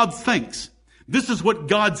what God thinks. This is what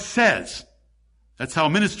God says. That's how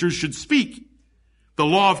ministers should speak. The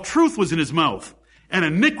law of truth was in his mouth, and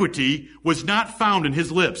iniquity was not found in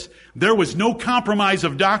his lips. There was no compromise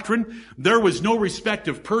of doctrine. There was no respect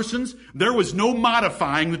of persons. There was no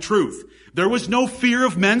modifying the truth. There was no fear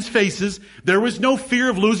of men's faces. There was no fear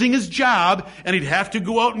of losing his job, and he'd have to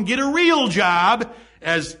go out and get a real job,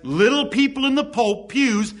 as little people in the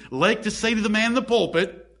pews like to say to the man in the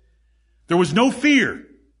pulpit. There was no fear.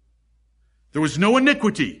 There was no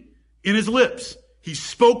iniquity in his lips. He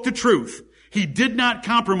spoke the truth. He did not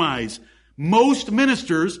compromise. Most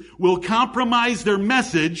ministers will compromise their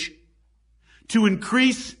message to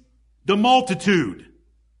increase the multitude.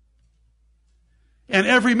 And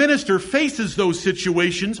every minister faces those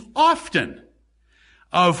situations often,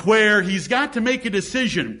 of where he's got to make a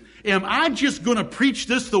decision. Am I just going to preach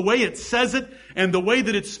this the way it says it and the way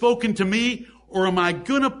that it's spoken to me? Or am I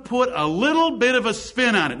going to put a little bit of a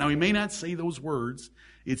spin on it? Now, he may not say those words.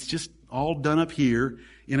 It's just all done up here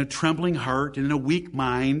in a trembling heart and in a weak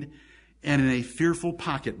mind and in a fearful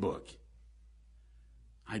pocketbook.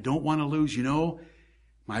 I don't want to lose,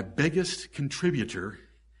 my biggest contributor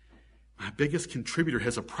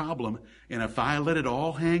has a problem, and if I let it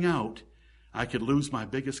all hang out, I could lose my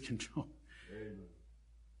biggest control.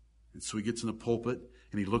 And so he gets in the pulpit,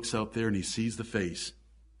 and he looks out there, and he sees the face.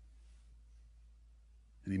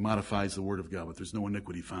 And he modifies the Word of God, but there's no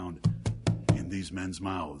iniquity found in these men's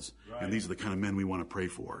mouths. Right. And these are the kind of men we want to pray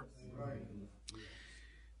for. Right.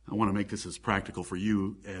 I want to make this as practical for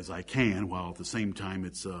you as I can, while at the same time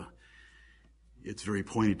it's very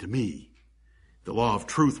pointed to me. The law of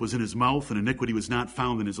truth was in his mouth, and iniquity was not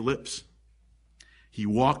found in his lips. He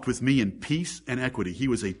walked with me in peace and equity. He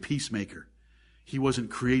was a peacemaker. He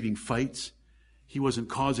wasn't creating fights. He wasn't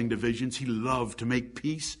causing divisions. He loved to make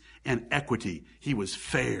peace and equity. He was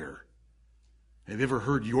fair. Have you ever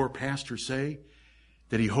heard your pastor say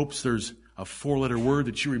that he hopes there's a 4-letter word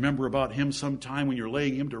that you remember about him sometime when you're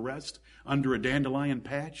laying him to rest under a dandelion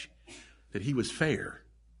patch? That he was fair.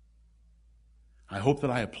 I hope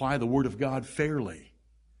that I apply the Word of God fairly.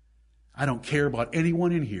 I don't care about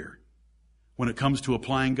anyone in here when it comes to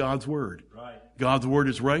applying God's Word. Right. God's Word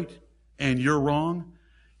is right and you're wrong.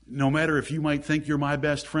 No matter if you might think you're my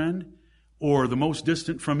best friend or the most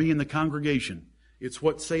distant from me in the congregation. It's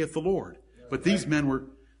what saith the Lord. But these men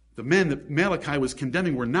the men that Malachi was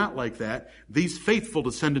condemning were not like that. These faithful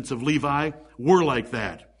descendants of Levi were like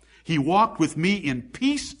that. He walked with me in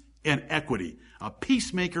peace and equity. A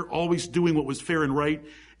peacemaker, always doing what was fair and right,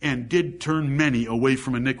 and did turn many away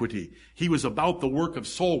from iniquity. He was about the work of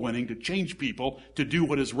soul winning, to change people to do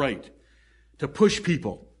what is right, to push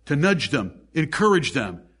people, to nudge them, encourage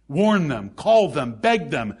them, warn them, call them, beg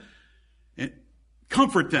them, and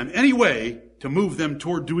comfort them, any way to move them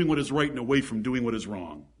toward doing what is right and away from doing what is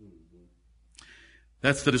wrong.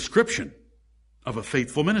 That's the description of a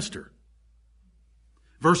faithful minister.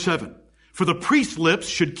 Verse 7, for the priest's lips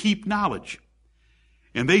should keep knowledge,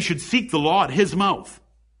 and they should seek the law at his mouth,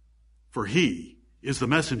 for he is the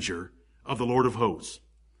messenger of the Lord of hosts.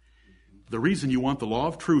 The reason you want the law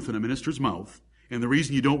of truth in a minister's mouth, and the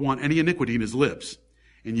reason you don't want any iniquity in his lips,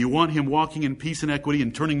 and you want him walking in peace and equity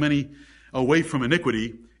and turning many away from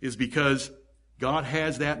iniquity, is because God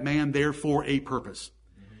has that man there for a purpose.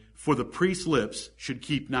 For the priest's lips should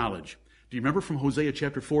keep knowledge. Do you remember from Hosea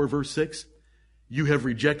chapter 4, verse 6? You have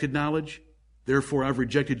rejected knowledge, therefore I've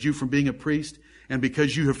rejected you from being a priest, and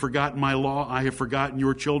because you have forgotten my law, I have forgotten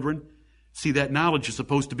your children. See, that knowledge is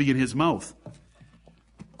supposed to be in his mouth.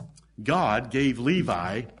 God gave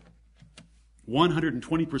Levi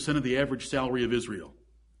 120% of the average salary of Israel.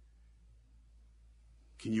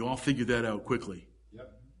 Can you all figure that out quickly?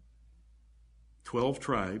 Yep. 12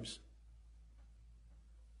 tribes.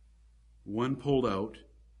 1 pulled out.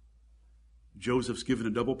 Joseph's given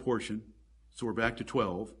a double portion, so we're back to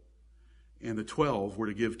 12. And the 12 were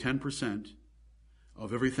to give 10%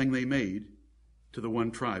 of everything they made to the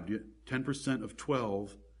one tribe. 10% of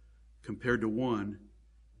 12 compared to 1.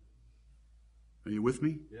 Are you with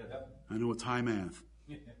me? Yeah. I know it's high math.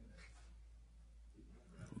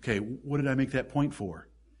 Okay, what did I make that point for?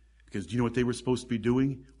 Because do you know what they were supposed to be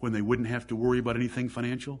doing when they wouldn't have to worry about anything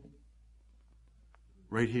financial?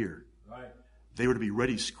 Right here. Right. They were to be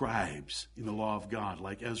ready scribes in the law of God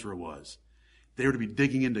like Ezra was. They were to be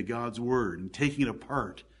digging into God's word and taking it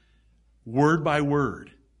apart word by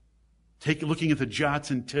word. Looking at the jots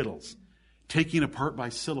and tittles. Taking it apart by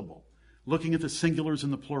syllable. Looking at the singulars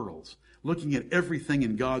and the plurals. Looking at everything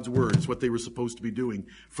in God's word is what they were supposed to be doing.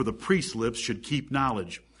 For the priest's lips should keep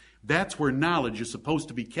knowledge. That's where knowledge is supposed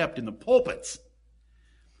to be kept, in the pulpits.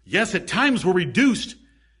 Yes, at times we're reduced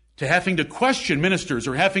to having to question ministers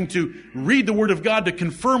or having to read the Word of God to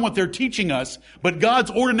confirm what they're teaching us. But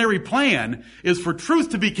God's ordinary plan is for truth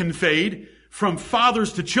to be conveyed from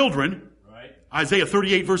fathers to children. Right. Isaiah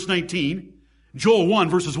 38 verse 19. Joel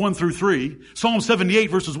 1 verses 1 through 3. Psalm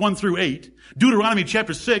 78 verses 1 through 8. Deuteronomy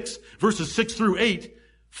chapter 6 verses 6 through 8.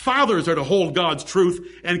 Fathers are to hold God's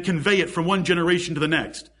truth and convey it from one generation to the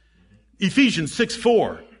next. Ephesians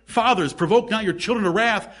 6:4. Fathers, provoke not your children to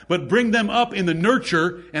wrath, but bring them up in the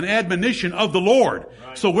nurture and admonition of the Lord.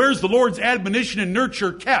 Right. So where's the Lord's admonition and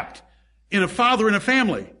nurture kept? In a father and a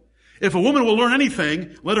family. If a woman will learn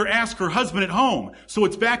anything, let her ask her husband at home. So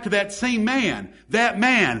it's back to that same man. That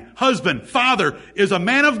man, husband, father, is a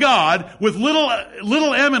man of God with little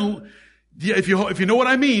m, and if you know what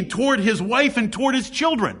I mean, toward his wife and toward his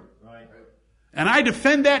children. Right. And I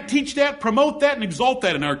defend that, teach that, promote that, and exalt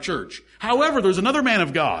that in our church. However, there's another man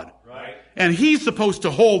of God. Right. And he's supposed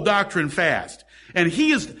to hold doctrine fast. And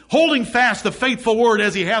he is holding fast the faithful word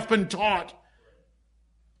as he hath been taught.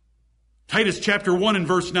 Titus chapter 1 and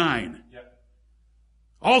verse 9. Yep.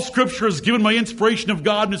 All scripture is given by inspiration of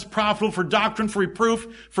God and is profitable for doctrine, for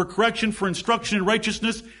reproof, for correction, for instruction in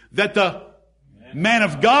righteousness, that the man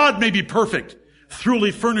of God may be perfect,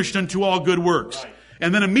 thoroughly furnished unto all good works. Right.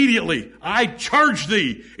 And then immediately, I charge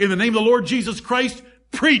thee in the name of the Lord Jesus Christ,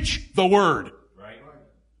 preach the word. Right.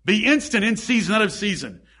 Be instant in season, out of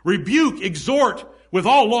season. Rebuke, exhort with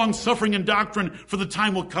all long suffering and doctrine, for the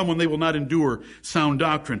time will come when they will not endure sound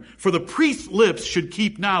doctrine. For the priest's lips should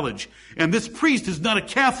keep knowledge. And this priest is not a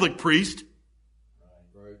Catholic priest.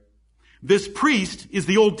 Right. This priest is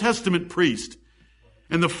the Old Testament priest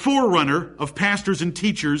and the forerunner of pastors and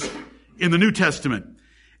teachers in the New Testament.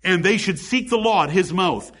 And they should seek the law at his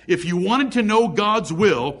mouth. If you wanted to know God's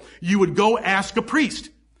will, you would go ask a priest.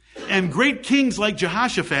 And great kings like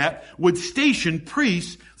Jehoshaphat would station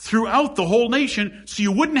priests throughout the whole nation so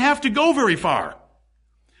you wouldn't have to go very far.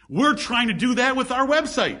 We're trying to do that with our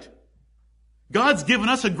website. God's given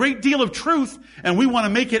us a great deal of truth, and we want to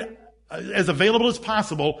make it as available as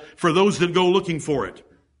possible for those that go looking for it.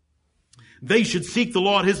 They should seek the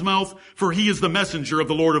law at his mouth, for he is the messenger of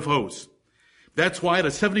the Lord of hosts. That's why out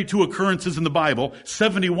of 72 occurrences in the Bible,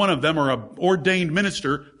 71 of them are an ordained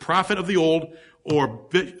minister, prophet of the old, or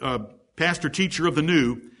pastor teacher of the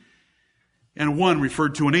new, and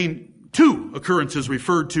two occurrences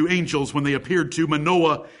referred to angels when they appeared to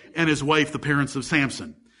Manoah and his wife, the parents of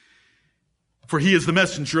Samson. For he is the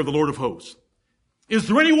messenger of the Lord of hosts. Is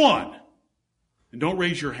there anyone, and don't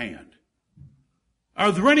raise your hand,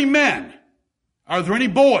 are there any men, are there any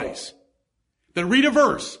boys that read a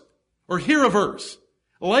verse or hear a verse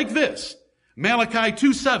like this, Malachi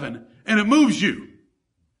 2:7, and it moves you?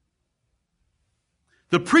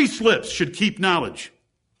 The priest's lips should keep knowledge,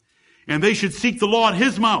 and they should seek the law at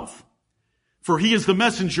his mouth, for he is the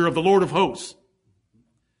messenger of the Lord of hosts.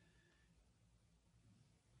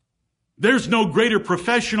 There's no greater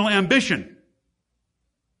professional ambition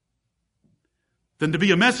than to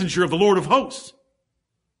be a messenger of the Lord of hosts.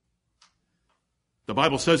 The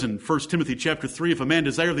Bible says in 1 Timothy chapter 3, if a man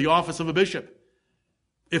desire the office of a bishop,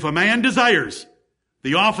 if a man desires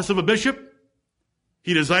the office of a bishop,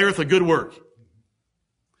 he desireth a good work.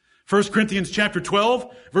 1 Corinthians chapter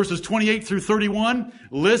 12, verses 28 through 31,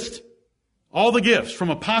 list all the gifts from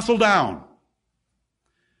apostle down,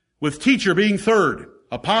 with teacher being third.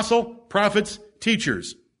 Apostle, prophets,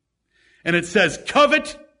 teachers. And it says,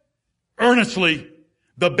 covet earnestly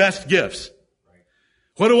the best gifts.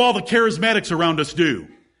 What do all the charismatics around us do?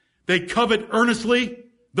 They covet earnestly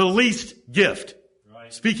the least gift.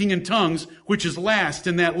 Right. Speaking in tongues, which is last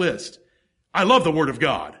in that list. I love the Word of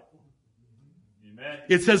God. Amen.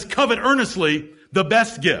 It says, covet earnestly the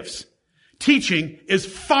best gifts. Teaching is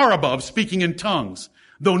far above speaking in tongues,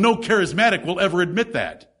 though no charismatic will ever admit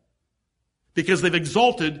that, because they've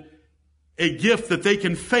exalted a gift that they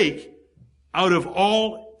can fake out of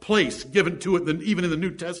all place given to it, even in the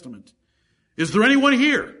New Testament. Is there anyone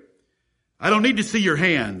here? I don't need to see your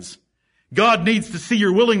hands. God needs to see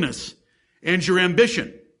your willingness and your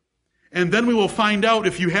ambition. And then we will find out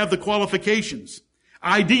if you have the qualifications.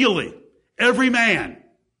 Ideally, every man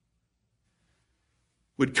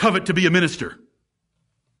would covet to be a minister.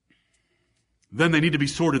 Then they need to be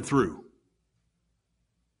sorted through.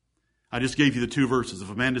 I just gave you the two verses. If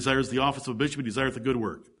a man desires the office of a bishop, he desireth a good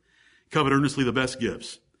work. Covet earnestly the best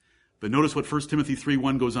gifts. But notice what 1 Timothy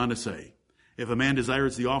 3:1 goes on to say. If a man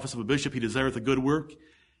desires the office of a bishop, he desireth a good work.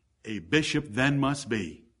 A bishop then must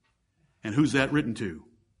be. And who's that written to?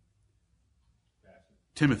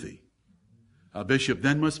 Timothy. A bishop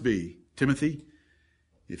then must be. Timothy,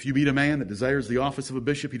 if you meet a man that desires the office of a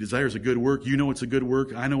bishop, he desires a good work. You know it's a good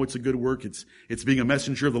work. I know it's a good work. It's being a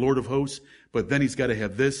messenger of the Lord of hosts. But then he's got to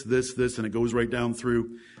have this, and it goes right down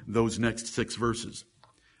through those next 6 verses.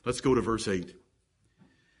 Let's go to verse 8.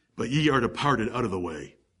 But ye are departed out of the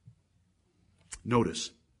way.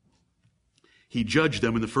 Notice, he judged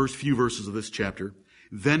them in the first few verses of this chapter.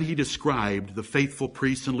 Then he described the faithful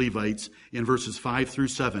priests and Levites in verses 5 through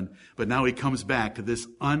 7. But now he comes back to this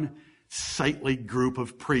unsightly group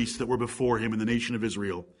of priests that were before him in the nation of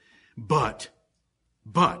Israel. But,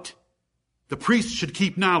 the priests should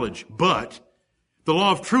keep knowledge. But, the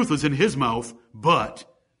law of truth was in his mouth. But,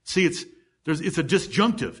 see, it's a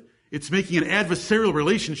disjunctive. It's making an adversarial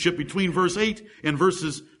relationship between verse 8 and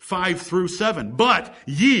verses 5 through 7. But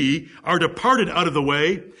ye are departed out of the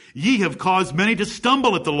way. Ye have caused many to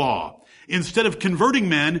stumble at the law. Instead of converting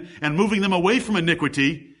men and moving them away from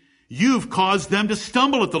iniquity, you've caused them to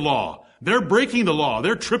stumble at the law. They're breaking the law.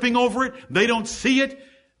 They're tripping over it. They don't see it.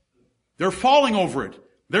 They're falling over it.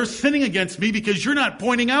 They're sinning against me because you're not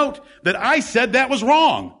pointing out that I said that was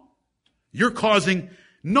wrong. You're causing...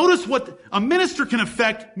 Notice what a minister can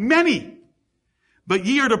affect many. But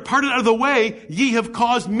ye are departed out of the way, ye have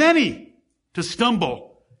caused many to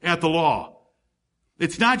stumble at the law.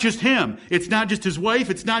 It's not just him. It's not just his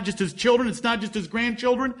wife. It's not just his children. It's not just his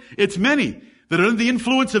grandchildren. It's many that are under the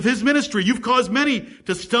influence of his ministry. You've caused many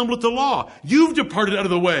to stumble at the law. You've departed out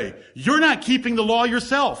of the way. You're not keeping the law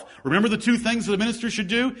yourself. Remember the 2 things that a minister should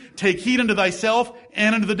do? Take heed unto thyself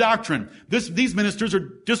and unto the doctrine. These ministers are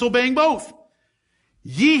disobeying both.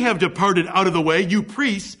 Ye have departed out of the way. You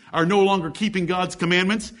priests are no longer keeping God's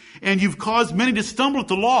commandments, and you've caused many to stumble at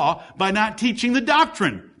the law by not teaching the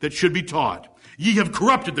doctrine that should be taught. Ye have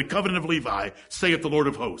corrupted the covenant of Levi, saith the Lord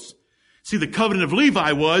of hosts. See, the covenant of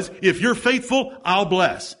Levi was, if you're faithful, I'll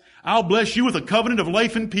bless. I'll bless you with a covenant of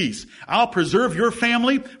life and peace. I'll preserve your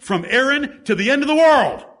family from Aaron to the end of the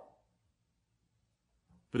world.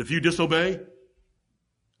 But if you disobey,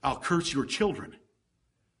 I'll curse your children.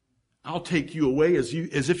 I'll take you away as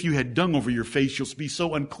if you had dung over your face. You'll be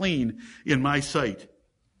so unclean in my sight.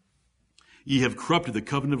 Ye have corrupted the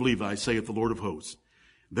covenant of Levi, saith the Lord of hosts.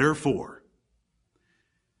 Therefore,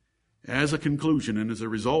 as a conclusion and as a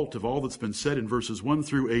result of all that's been said in verses 1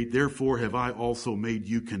 through 8, therefore have I also made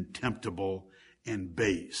you contemptible and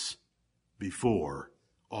base before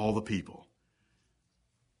all the people.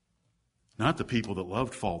 Not the people that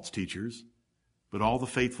loved false teachers, but all the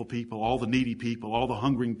faithful people, all the needy people, all the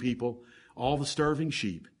hungering people, all the starving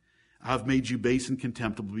sheep. I've made you base and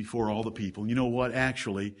contemptible before all the people. And you know what?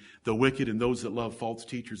 Actually, the wicked and those that love false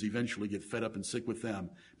teachers eventually get fed up and sick with them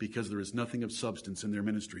because there is nothing of substance in their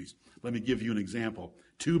ministries. Let me give you an example.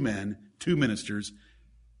 2 men, 2 ministers,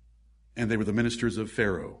 and they were the ministers of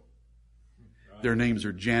Pharaoh. Their names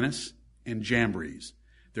are Jannes and Jambres.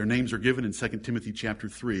 Their names are given in 2 Timothy chapter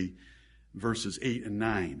 3, verses 8 and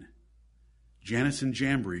 9. Jannes and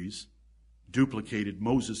Jambres duplicated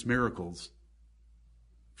Moses' miracles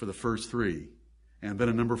for the first 3. And then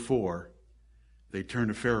in number 4, they turned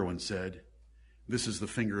to Pharaoh and said, this is the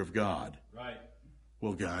finger of God. Right.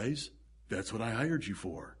 Well, guys, that's what I hired you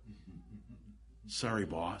for. Sorry,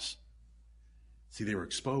 boss. See, they were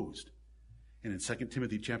exposed. And in 2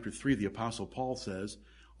 Timothy chapter 3, the Apostle Paul says,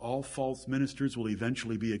 all false ministers will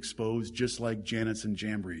eventually be exposed just like Jannes and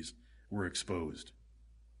Jambres were exposed.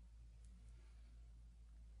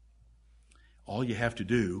 All you have to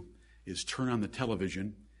do is turn on the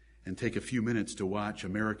television and take a few minutes to watch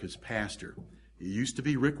America's Pastor. It used to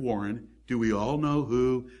be Rick Warren. Do we all know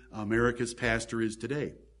who America's Pastor is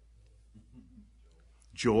today?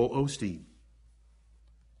 Joel Osteen.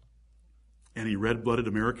 Any red-blooded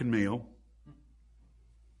American male,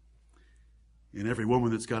 and every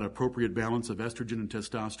woman that's got appropriate balance of estrogen and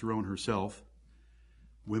testosterone herself,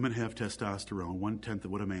 Women have testosterone, 1/10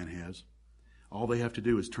 of what a man has. All they have to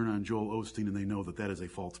do is turn on Joel Osteen and they know that that is a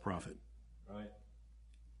false prophet. Right.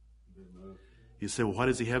 Good move. You say, well, why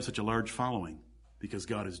does he have such a large following? Because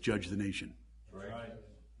God has judged the nation. Right.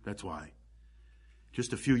 That's why.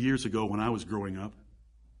 Just a few years ago when I was growing up,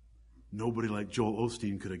 nobody like Joel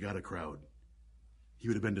Osteen could have got a crowd. He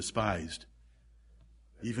would have been despised,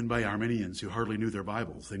 even by Arminians who hardly knew their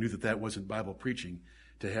Bibles. They knew that that wasn't Bible preaching,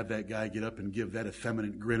 to have that guy get up and give that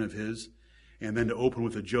effeminate grin of his, and then to open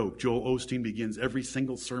with a joke. Joel Osteen begins every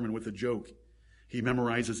single sermon with a joke. He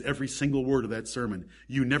memorizes every single word of that sermon.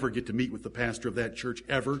 You never get to meet with the pastor of that church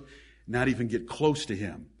ever, not even get close to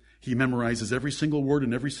him. He memorizes every single word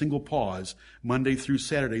and every single pause Monday through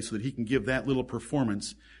Saturday so that he can give that little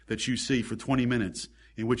performance that you see for 20 minutes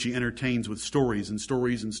in which he entertains with stories and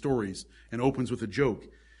stories and stories and opens with a joke.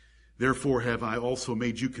 Therefore have I also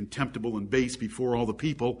made you contemptible and base before all the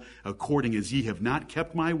people, according as ye have not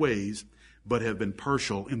kept my ways, but have been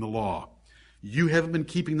partial in the law. You haven't been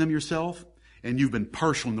keeping them yourself, and you've been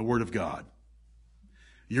partial in the Word of God.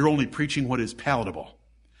 You're only preaching what is palatable.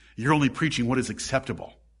 You're only preaching what is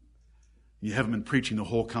acceptable. You haven't been preaching the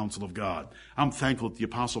whole counsel of God. I'm thankful that the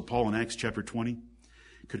Apostle Paul in Acts chapter 20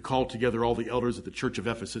 could call together all the elders at the church of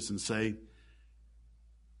Ephesus and say,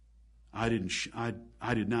 I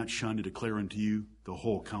did not shun to declare unto you the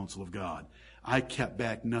whole counsel of God. I kept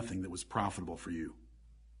back nothing that was profitable for you.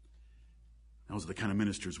 Those are the kind of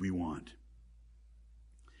ministers we want.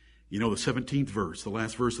 You know, the 17th verse, the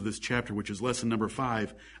last verse of this chapter, which is lesson number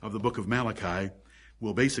 5 of the book of Malachi,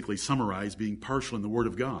 will basically summarize being partial in the Word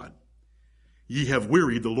of God. Ye have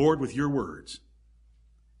wearied the Lord with your words.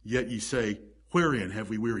 Yet ye say, wherein have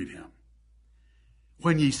we wearied him?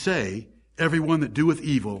 When ye say, every one that doeth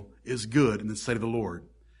evil is good in the sight of the Lord.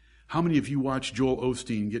 How many of you watch Joel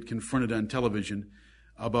Osteen get confronted on television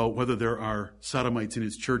about whether there are sodomites in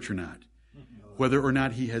his church or not? Whether or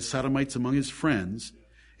not he has sodomites among his friends,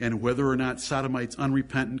 and whether or not sodomites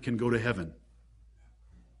unrepentant can go to heaven.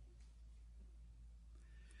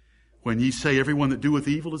 When ye say everyone that doeth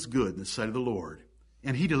evil is good in the sight of the Lord,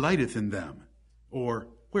 and he delighteth in them. Or,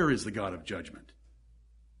 where is the God of judgment?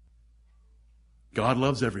 God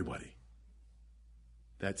loves everybody.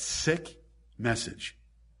 That sick message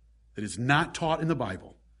that is not taught in the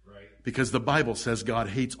Bible. Right. Because the Bible says God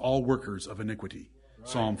hates all workers of iniquity. Right.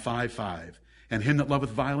 Psalm 5:5. And him that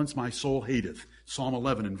loveth violence my soul hateth. Psalm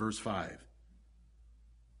 11 and verse 5.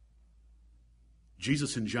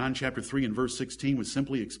 Jesus in John chapter 3 and verse 16 was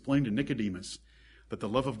simply explained to Nicodemus that the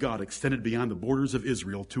love of God extended beyond the borders of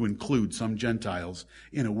Israel to include some Gentiles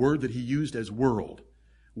in a word that he used as world.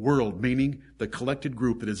 World meaning the collected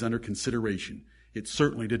group that is under consideration. It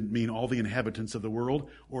certainly didn't mean all the inhabitants of the world,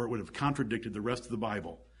 or it would have contradicted the rest of the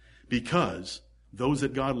Bible. Because those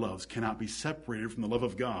that God loves cannot be separated from the love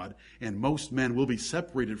of God, and most men will be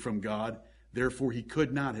separated from God, therefore he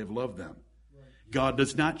could not have loved them. God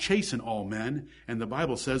does not chasten all men, and the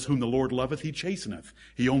Bible says, whom the Lord loveth, he chasteneth.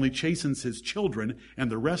 He only chastens his children,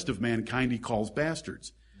 and the rest of mankind he calls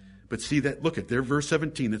bastards. But see that, look at there, verse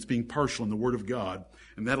 17, that's being partial in the Word of God,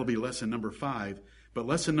 and that'll be lesson number 5. But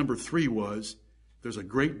lesson number 3 was, there's a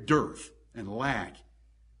great dearth and lack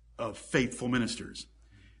of faithful ministers.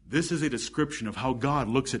 This is a description of how God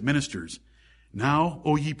looks at ministers. Now,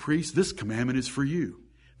 O ye priests, this commandment is for you.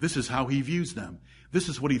 This is how he views them. This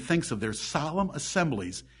is what he thinks of their solemn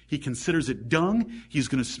assemblies. He considers it dung. He's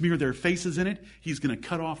going to smear their faces in it. He's going to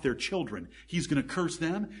cut off their children. He's going to curse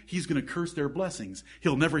them. He's going to curse their blessings.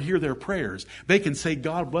 He'll never hear their prayers. They can say,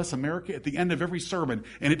 God bless America at the end of every sermon,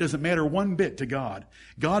 and it doesn't matter one bit to God.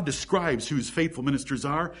 God describes who his faithful ministers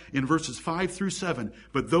are in verses 5 through 7.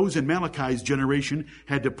 But those in Malachi's generation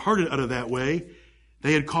had departed out of that way.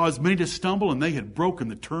 They had caused many to stumble, and they had broken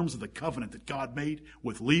the terms of the covenant that God made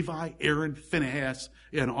with Levi, Aaron, Phinehas,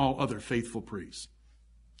 and all other faithful priests.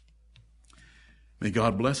 May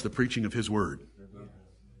God bless the preaching of his word.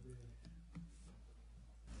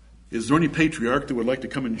 Is there any patriarch that would like to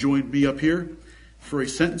come and join me up here for a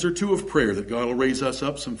sentence or two of prayer that God will raise us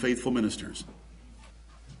up some faithful ministers?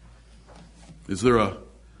 Is there a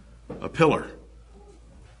pillar?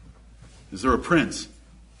 Is there a prince?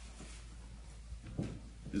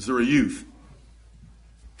 Is there a youth?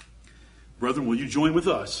 Brethren, will you join with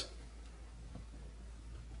us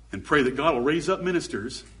and pray that God will raise up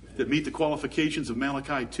ministers that meet the qualifications of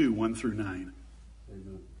Malachi 2, 1 through 9?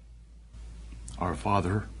 Amen. Our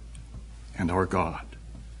Father and our God,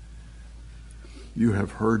 you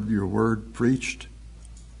have heard your word preached.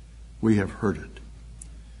 We have heard it.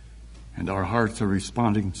 And our hearts are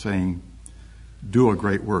responding, saying, do a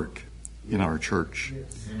great work in our church.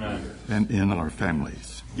 Amen. And in our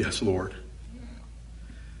families. Yes, Lord.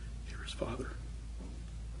 Father.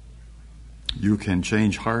 You can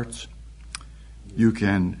change hearts. You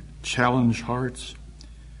can challenge hearts.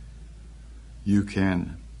 You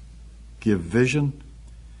can give vision.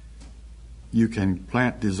 You can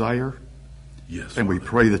plant desire. Yes, And we Father.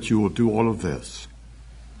 pray that you will do all of this,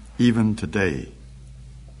 even today,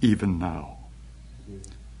 even now.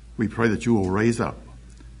 We pray that you will raise up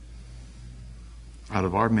out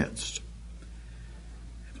of our midst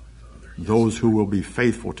those who will be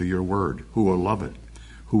faithful to your word, who will love it,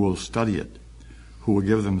 who will study it, who will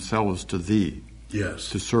give themselves to thee Yes.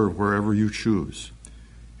 to serve wherever you choose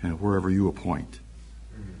and wherever you appoint.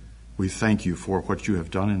 We thank you for what you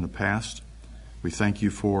have done in the past. We thank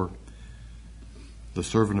you for the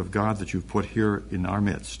servant of God that you've put here in our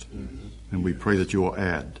midst. And we pray that you will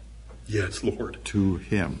add Yes, Lord. to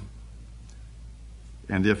him.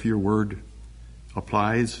 And if your word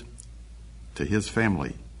applies to his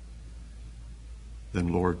family, then,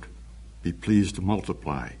 Lord, be pleased to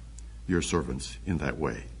multiply your servants in that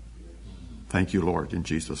way. Thank you, Lord, in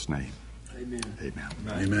Jesus' name. Amen. Amen.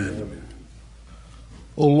 Amen.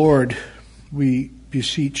 O Lord, we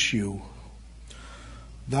beseech you.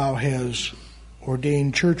 Thou hast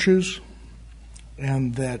ordained churches,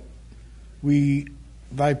 and that we,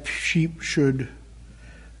 thy sheep, should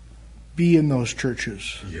be in those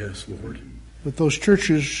churches. Yes, Lord. But those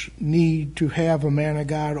churches need to have a man of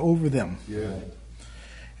God over them. Yeah.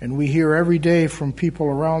 And we hear every day from people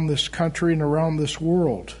around this country and around this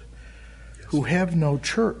world who have no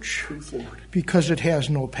church Truth, Lord. because it has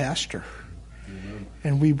no pastor.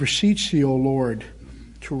 And we beseech thee, O Lord,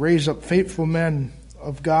 to raise up faithful men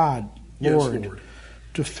of God, Yes, Lord, Lord.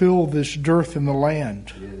 to fill this dearth in the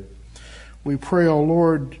land. We pray, O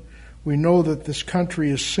Lord, we know that this country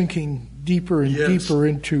is sinking deeper and Yes. deeper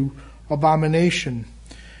into abomination.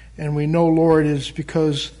 And we know, Lord, is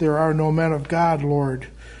because there are no men of God, Lord,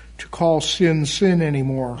 to call sin sin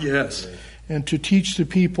anymore Yes. and to teach the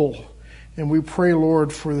people. And we pray,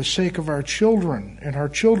 Lord, for the sake of our children and our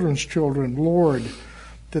children's children, Lord,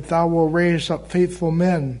 that thou will raise up faithful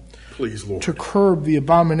men Please, Lord. to curb the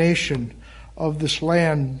abomination of this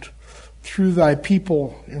land through thy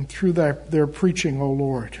people and through their preaching, O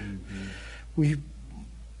Lord. We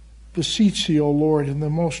beseech thee, O Lord, in the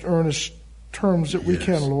most earnest terms that we Yes.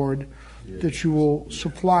 can, Lord, that you will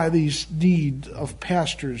supply these need of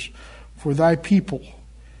pastors for thy people.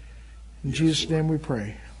 In Jesus' name we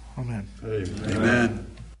pray. Amen. Amen.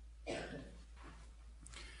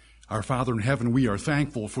 Our Father in heaven, we are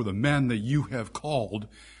thankful for the men that you have called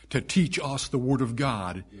to teach us the Word of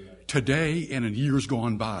God today and in years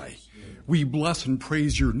gone by. We bless and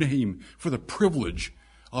praise your name for the privilege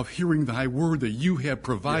of hearing thy word that you have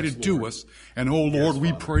provided to us. And, oh Lord,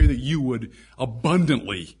 we pray that you would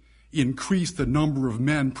abundantly increase the number of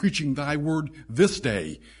men preaching thy word this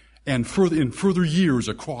day and in further years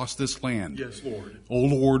across this land. Yes, Lord. Oh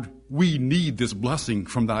Lord, we need this blessing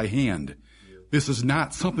from thy hand. This is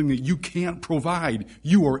not something that you can't provide.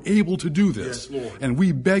 You are able to do this. Yes, Lord. And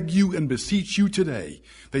we beg you and beseech you today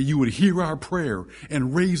that you would hear our prayer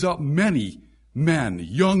and raise up many men,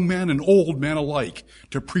 young men and old men alike,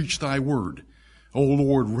 to preach thy word. O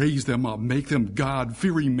Lord, raise them up, make them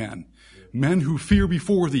God-fearing men, men who fear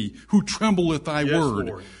before thee, who tremble at thy word,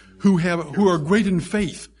 Lord. who are great in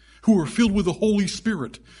faith, who are filled with the Holy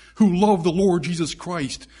Spirit, who love the Lord Jesus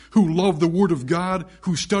Christ, who love the Word of God,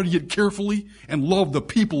 who study it carefully, and love the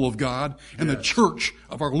people of God and the church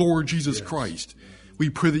of our Lord Jesus Christ. We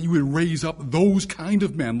pray that you would raise up those kind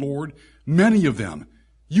of men, Lord, many of them.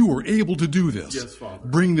 You are able to do this. Yes, Father.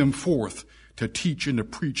 Bring them forth to teach and to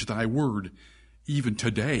preach thy word even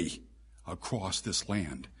today across this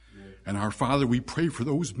land. And our Father, we pray for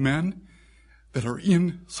those men that are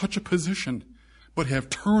in such a position but have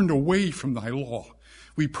turned away from thy law.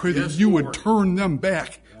 We pray that you would turn them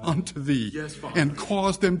back unto thee and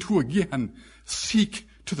cause them to again seek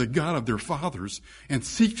to the God of their fathers and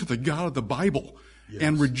seek to the God of the Bible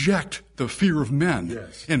and reject the fear of men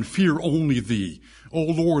and fear only thee. O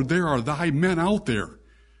Lord, there are thy men out there.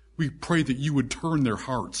 We pray that you would turn their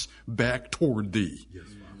hearts back toward thee.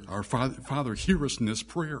 Our Father, hear us in this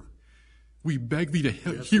prayer. We beg thee to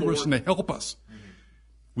hear us and to help us.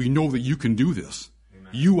 We know that you can do this.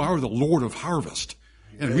 You are the Lord of harvest.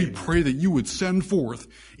 And we pray that you would send forth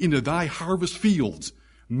into thy harvest fields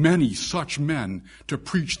many such men to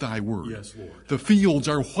preach thy word. Yes, Lord. The fields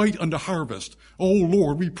are white unto harvest. Oh,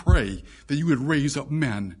 Lord, we pray that you would raise up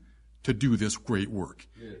men to do this great work.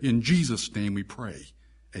 In Jesus' name we pray.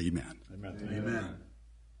 Amen. Amen.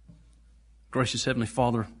 Gracious Heavenly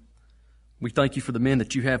Father, we thank you for the men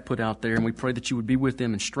that you have put out there, and we pray that you would be with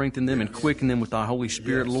them and strengthen them and quicken them with thy Holy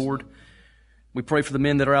Spirit, Lord. We pray for the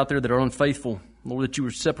men that are out there that are unfaithful. Lord, that you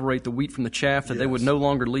would separate the wheat from the chaff, that they would no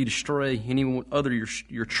longer lead astray any other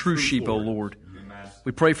your true sheep, O Lord.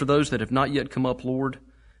 We pray for those that have not yet come up, Lord,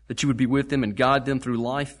 that you would be with them and guide them through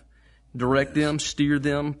life. Direct them, steer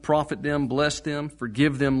them, profit them, bless them,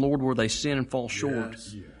 forgive them, Lord, where they sin and fall short.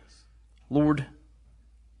 Lord,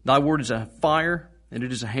 thy word is a fire and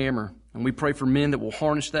it is a hammer. And we pray for men that will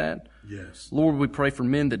harness that. Lord, we pray for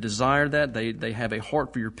men that desire that. They have a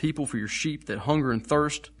heart for your people, for your sheep, that hunger and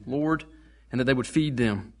thirst, Lord, and that they would feed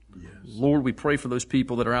them. Lord, we pray for those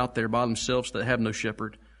people that are out there by themselves that have no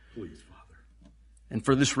shepherd. Please, Father. And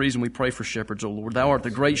for this reason we pray for shepherds, O Lord. Thou art the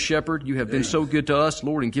great shepherd. You have been so good to us,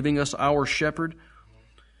 Lord, in giving us our shepherd.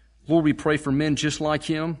 Lord, we pray for men just like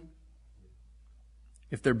him.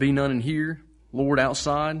 If there be none in here, Lord,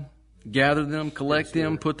 outside, gather them, collect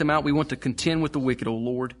them, put them out. We want to contend with the wicked, O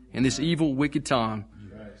Lord, in this evil, wicked time.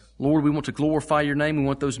 Lord, we want to glorify your name. We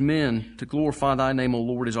want those men to glorify thy name, O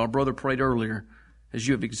Lord, as our brother prayed earlier, as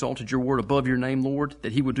you have exalted your word above your name, Lord,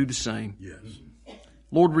 that he would do the same.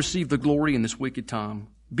 Lord, receive the glory in this wicked time.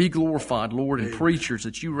 Be glorified, Lord, in preachers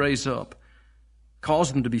that you raise up.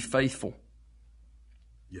 Cause them to be faithful.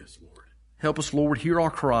 Yes, Lord. Help us, Lord. Hear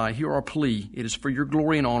our cry. Hear our plea. It is for your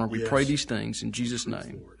glory and honor. We pray these things in Jesus'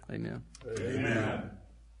 name. Amen. Amen.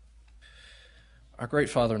 Our great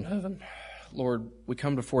Father in heaven, Lord, we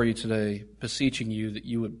come before you today beseeching you that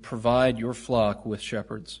you would provide your flock with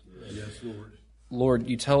shepherds. Yes, Lord. Lord,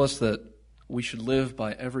 you tell us that we should live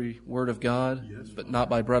by every word of God, but not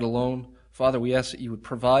by bread alone. Father, we ask that you would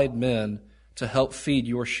provide men to help feed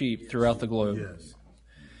your sheep throughout the globe.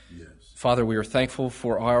 Father, we are thankful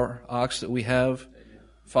for our ox that we have.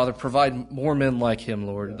 Father, provide more men like him,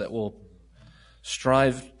 Lord, that will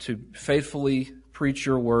strive to faithfully preach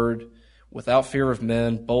your word without fear of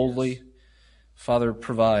men, boldly. Father,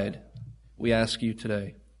 provide. We ask you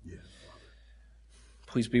today.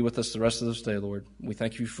 Please be with us the rest of this day, Lord. We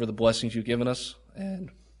thank you for the blessings you've given us.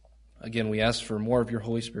 And again, we ask for more of your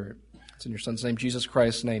Holy Spirit. It's in your Son's name, Jesus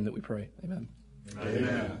Christ's name, that we pray. Amen.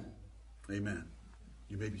 Amen. Amen.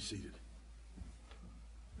 You may be seated.